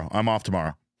 Not tomorrow. I'm off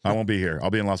tomorrow. I won't be here. I'll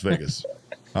be in Las Vegas.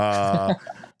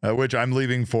 Which I'm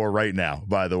leaving for right now,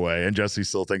 by the way. And Jesse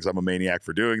still thinks I'm a maniac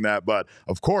for doing that. But,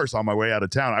 of course, on my way out of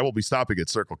town, I will be stopping at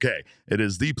Circle K. It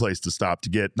is the place to stop to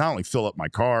get not only fill up my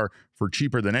car for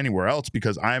cheaper than anywhere else,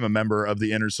 because I am a member of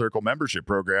the Inner Circle membership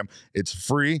program. It's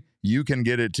free. You can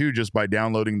get it, too, just by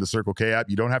downloading the Circle K app.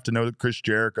 You don't have to know Chris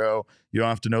Jericho. You don't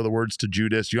have to know the words to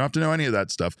Judas. You don't have to know any of that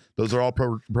stuff. Those are all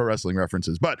pro wrestling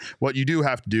references. But what you do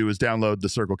have to do is download the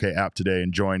Circle K app today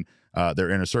and join their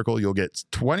Inner Circle. You'll get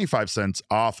 25 cents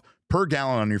off per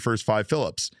gallon on your first 5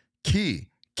 fill-ups. Key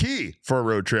for a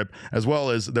road trip, as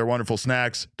well as their wonderful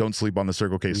snacks. Don't sleep on the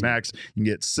Circle K snacks. You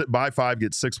can get buy 5,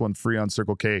 get 6 1 free on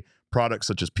Circle K products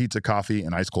such as pizza, coffee,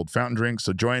 and ice cold fountain drinks.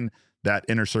 So join that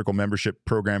Inner Circle membership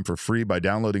program for free by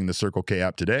downloading the Circle K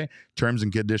app today. Terms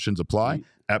and conditions apply.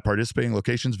 At participating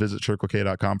locations, visit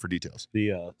CircleK.com for details.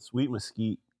 The sweet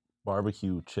mesquite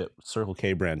barbecue chip, Circle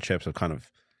K brand chips have kind of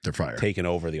they're fire. Taken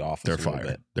over the office. They're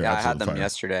fire. They're I had them fire.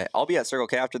 yesterday. I'll be at Circle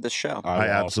K after this show. I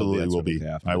absolutely will be.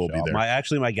 I will be there.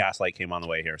 My gas light came on the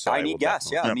way here, so I need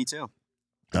gas. Yeah, me too.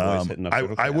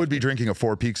 I would be drinking a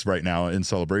 4 Peaks right now in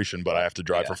celebration, but I have to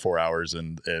drive for 4 hours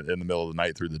in the middle of the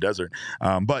night through the desert.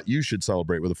 But you should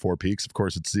celebrate with a 4 Peaks. Of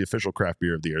course, it's the official craft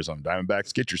beer of the Arizona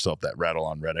Diamondbacks. Get yourself that Rattle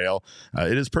on Red Ale.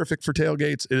 It is perfect for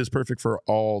tailgates. It is perfect for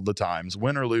all the times,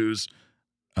 win or lose.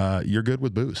 You're good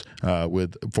with booze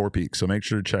with 4 Peaks. So make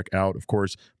sure to check out, of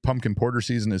course, pumpkin porter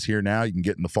season is here now. You can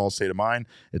get in the fall state of mind.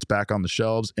 It's back on the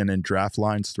shelves and in draft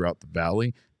lines throughout the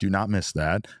valley. Do not miss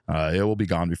that. It will be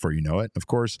gone before you know it. Of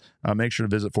course, make sure to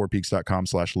visit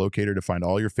 4peaks.com/locator to find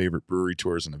all your favorite brewery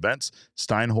tours and events.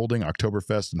 Stein Holding,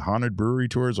 Oktoberfest, and Haunted Brewery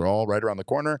tours are all right around the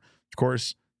corner. Of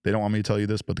course, they don't want me to tell you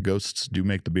this, but the Ghosts do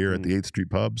make the beer at the 8th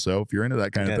Street Pub. So if you're into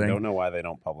that kind of thing. I don't know why they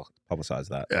don't publicize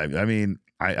that. I mean,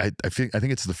 I think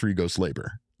it's the free ghost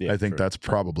labor. Yeah, I think that's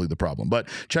probably the problem. But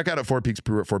check out at 4 Peaks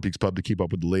Brew at 4 Peaks Pub to keep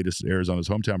up with the latest Arizona's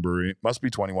hometown brewery. Must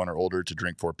be 21 or older to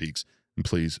drink 4 Peaks. And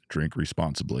please drink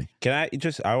responsibly. Can I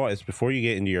want before you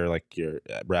get into your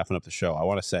wrapping up the show, I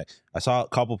want to say I saw a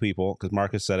couple people, because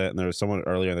Marcus said it, and there was someone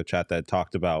earlier in the chat that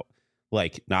talked about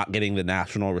not getting the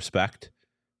national respect.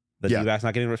 The D-backs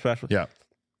not getting respect. Yeah.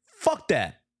 Fuck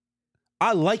that.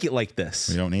 I like it like this.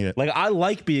 You don't need it. I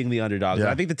like being the underdog.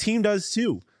 Yeah. I think the team does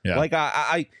too. Yeah.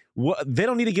 They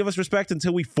don't need to give us respect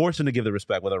until we force them to give the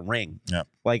respect with a ring. Yeah.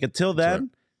 Until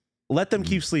then, let them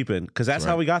keep sleeping, because that's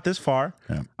how we got this far.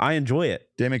 Yeah. I enjoy it.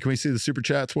 Damon, can we see the super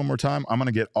chats one more time? I'm going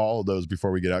to get all of those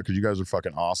before we get out, because you guys are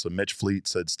fucking awesome. Mitch Fleet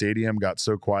said, stadium got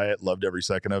so quiet. Loved every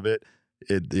second of it.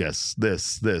 This.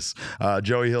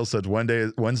 Joey Hill says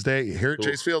Wednesday here at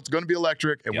Chase Field, it's going to be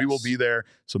electric, and we will be there.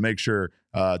 So make sure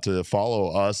to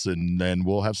follow us, and then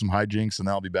we'll have some hijinks, and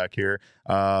I'll be back here.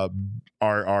 Our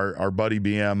buddy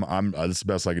BM, this is the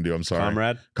best I can do. I'm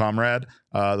sorry, comrade.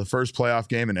 The first playoff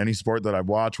game in any sport that I've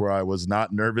watched where I was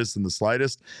not nervous in the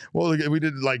slightest. Well, we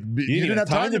did you didn't have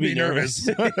time to be nervous.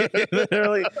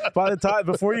 Literally, by the time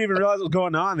before you even realized what was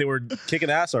going on, they were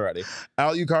kicking ass already.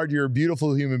 Alucard, you're a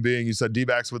beautiful human being. You said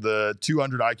D-backs with a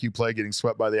 200 IQ play getting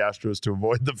swept by the Astros to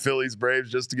avoid the Phillies Braves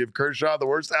just to give Kershaw the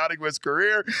worst outing of his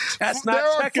career. That's not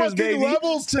checkers, baby.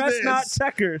 Levels to That's this. not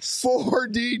checkers.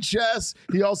 4D chess.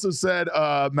 He also said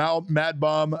Mad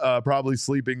Bum probably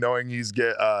sleeping, knowing he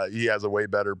has a way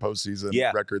better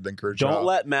postseason record than Kershaw. Don't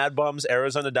let Mad Bum's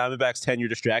Arizona Diamondbacks tenure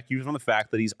distract you from the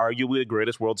fact that he's arguably the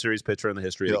greatest World Series pitcher in the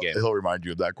history of the game. He'll remind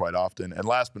you of that quite often. And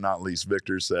last but not least,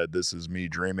 Victor said, "This is me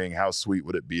dreaming. How sweet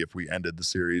would it be if we ended the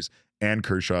series and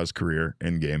Kershaw's career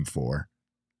in Game 4?"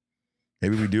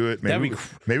 Maybe we do it. Maybe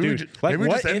we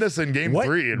just end this in game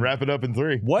 3 and wrap it up in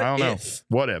 3. I don't know.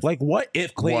 What if? Like, what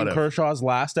if Clayton Kershaw's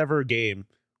last ever game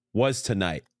was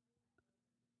tonight?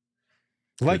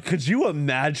 Like, could you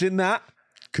imagine that?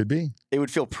 Could be. It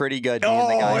would feel pretty good. Being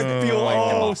the guys it'd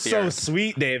feel so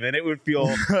sweet, David. It would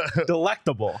feel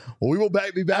delectable. Well, we will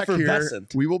be back here.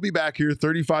 We will be back here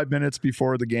 35 minutes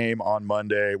before the game on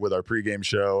Monday with our pregame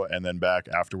show, and then back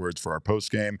afterwards for our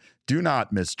postgame. Do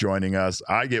not miss joining us.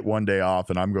 I get one day off,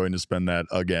 and I'm going to spend that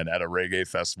again at a reggae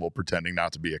festival, pretending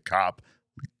not to be a cop.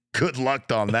 Good luck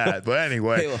on that. But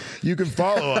anyway, you can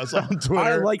follow us on Twitter.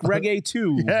 I like reggae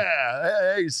too.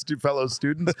 Yeah. Hey, fellow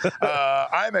students.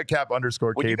 I'm at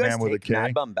cap_caveman with a K.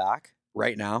 Mad Bum back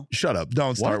right now? Shut up.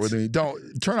 Don't start with me.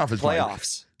 Don't turn off his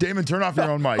playoffs. Mic. Damon, turn off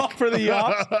your own mic. For the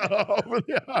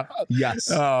Yes.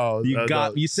 Oh,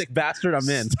 you sick bastard. I'm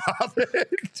in. Stop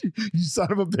it. You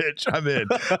son of a bitch. I'm in.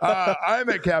 I'm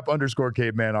at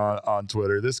cap_caveman on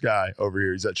Twitter. This guy over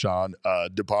here, he's at Sean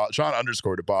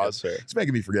Sean_DePaz. Yes, He's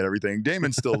making me forget everything.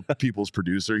 Damon's still people's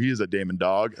producer. He is at Damon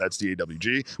Dog. That's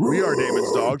DAWG. We are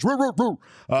Damon's dogs.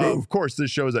 Of course,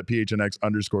 this show is at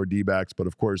PHNX_DBacks, but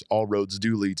of course, all roads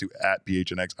do lead to at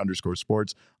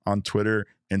PHNX_sports on Twitter,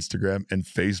 Instagram, and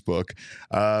Facebook.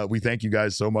 We thank you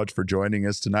guys so much for joining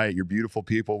us tonight. You're beautiful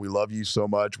people. We love you so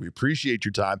much. We appreciate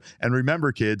your time. And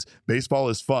remember, kids, baseball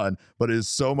is fun, but it is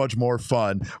so much more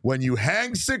fun when you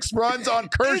hang 6 runs on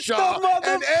Kershaw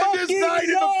and end his night in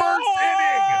the first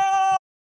inning.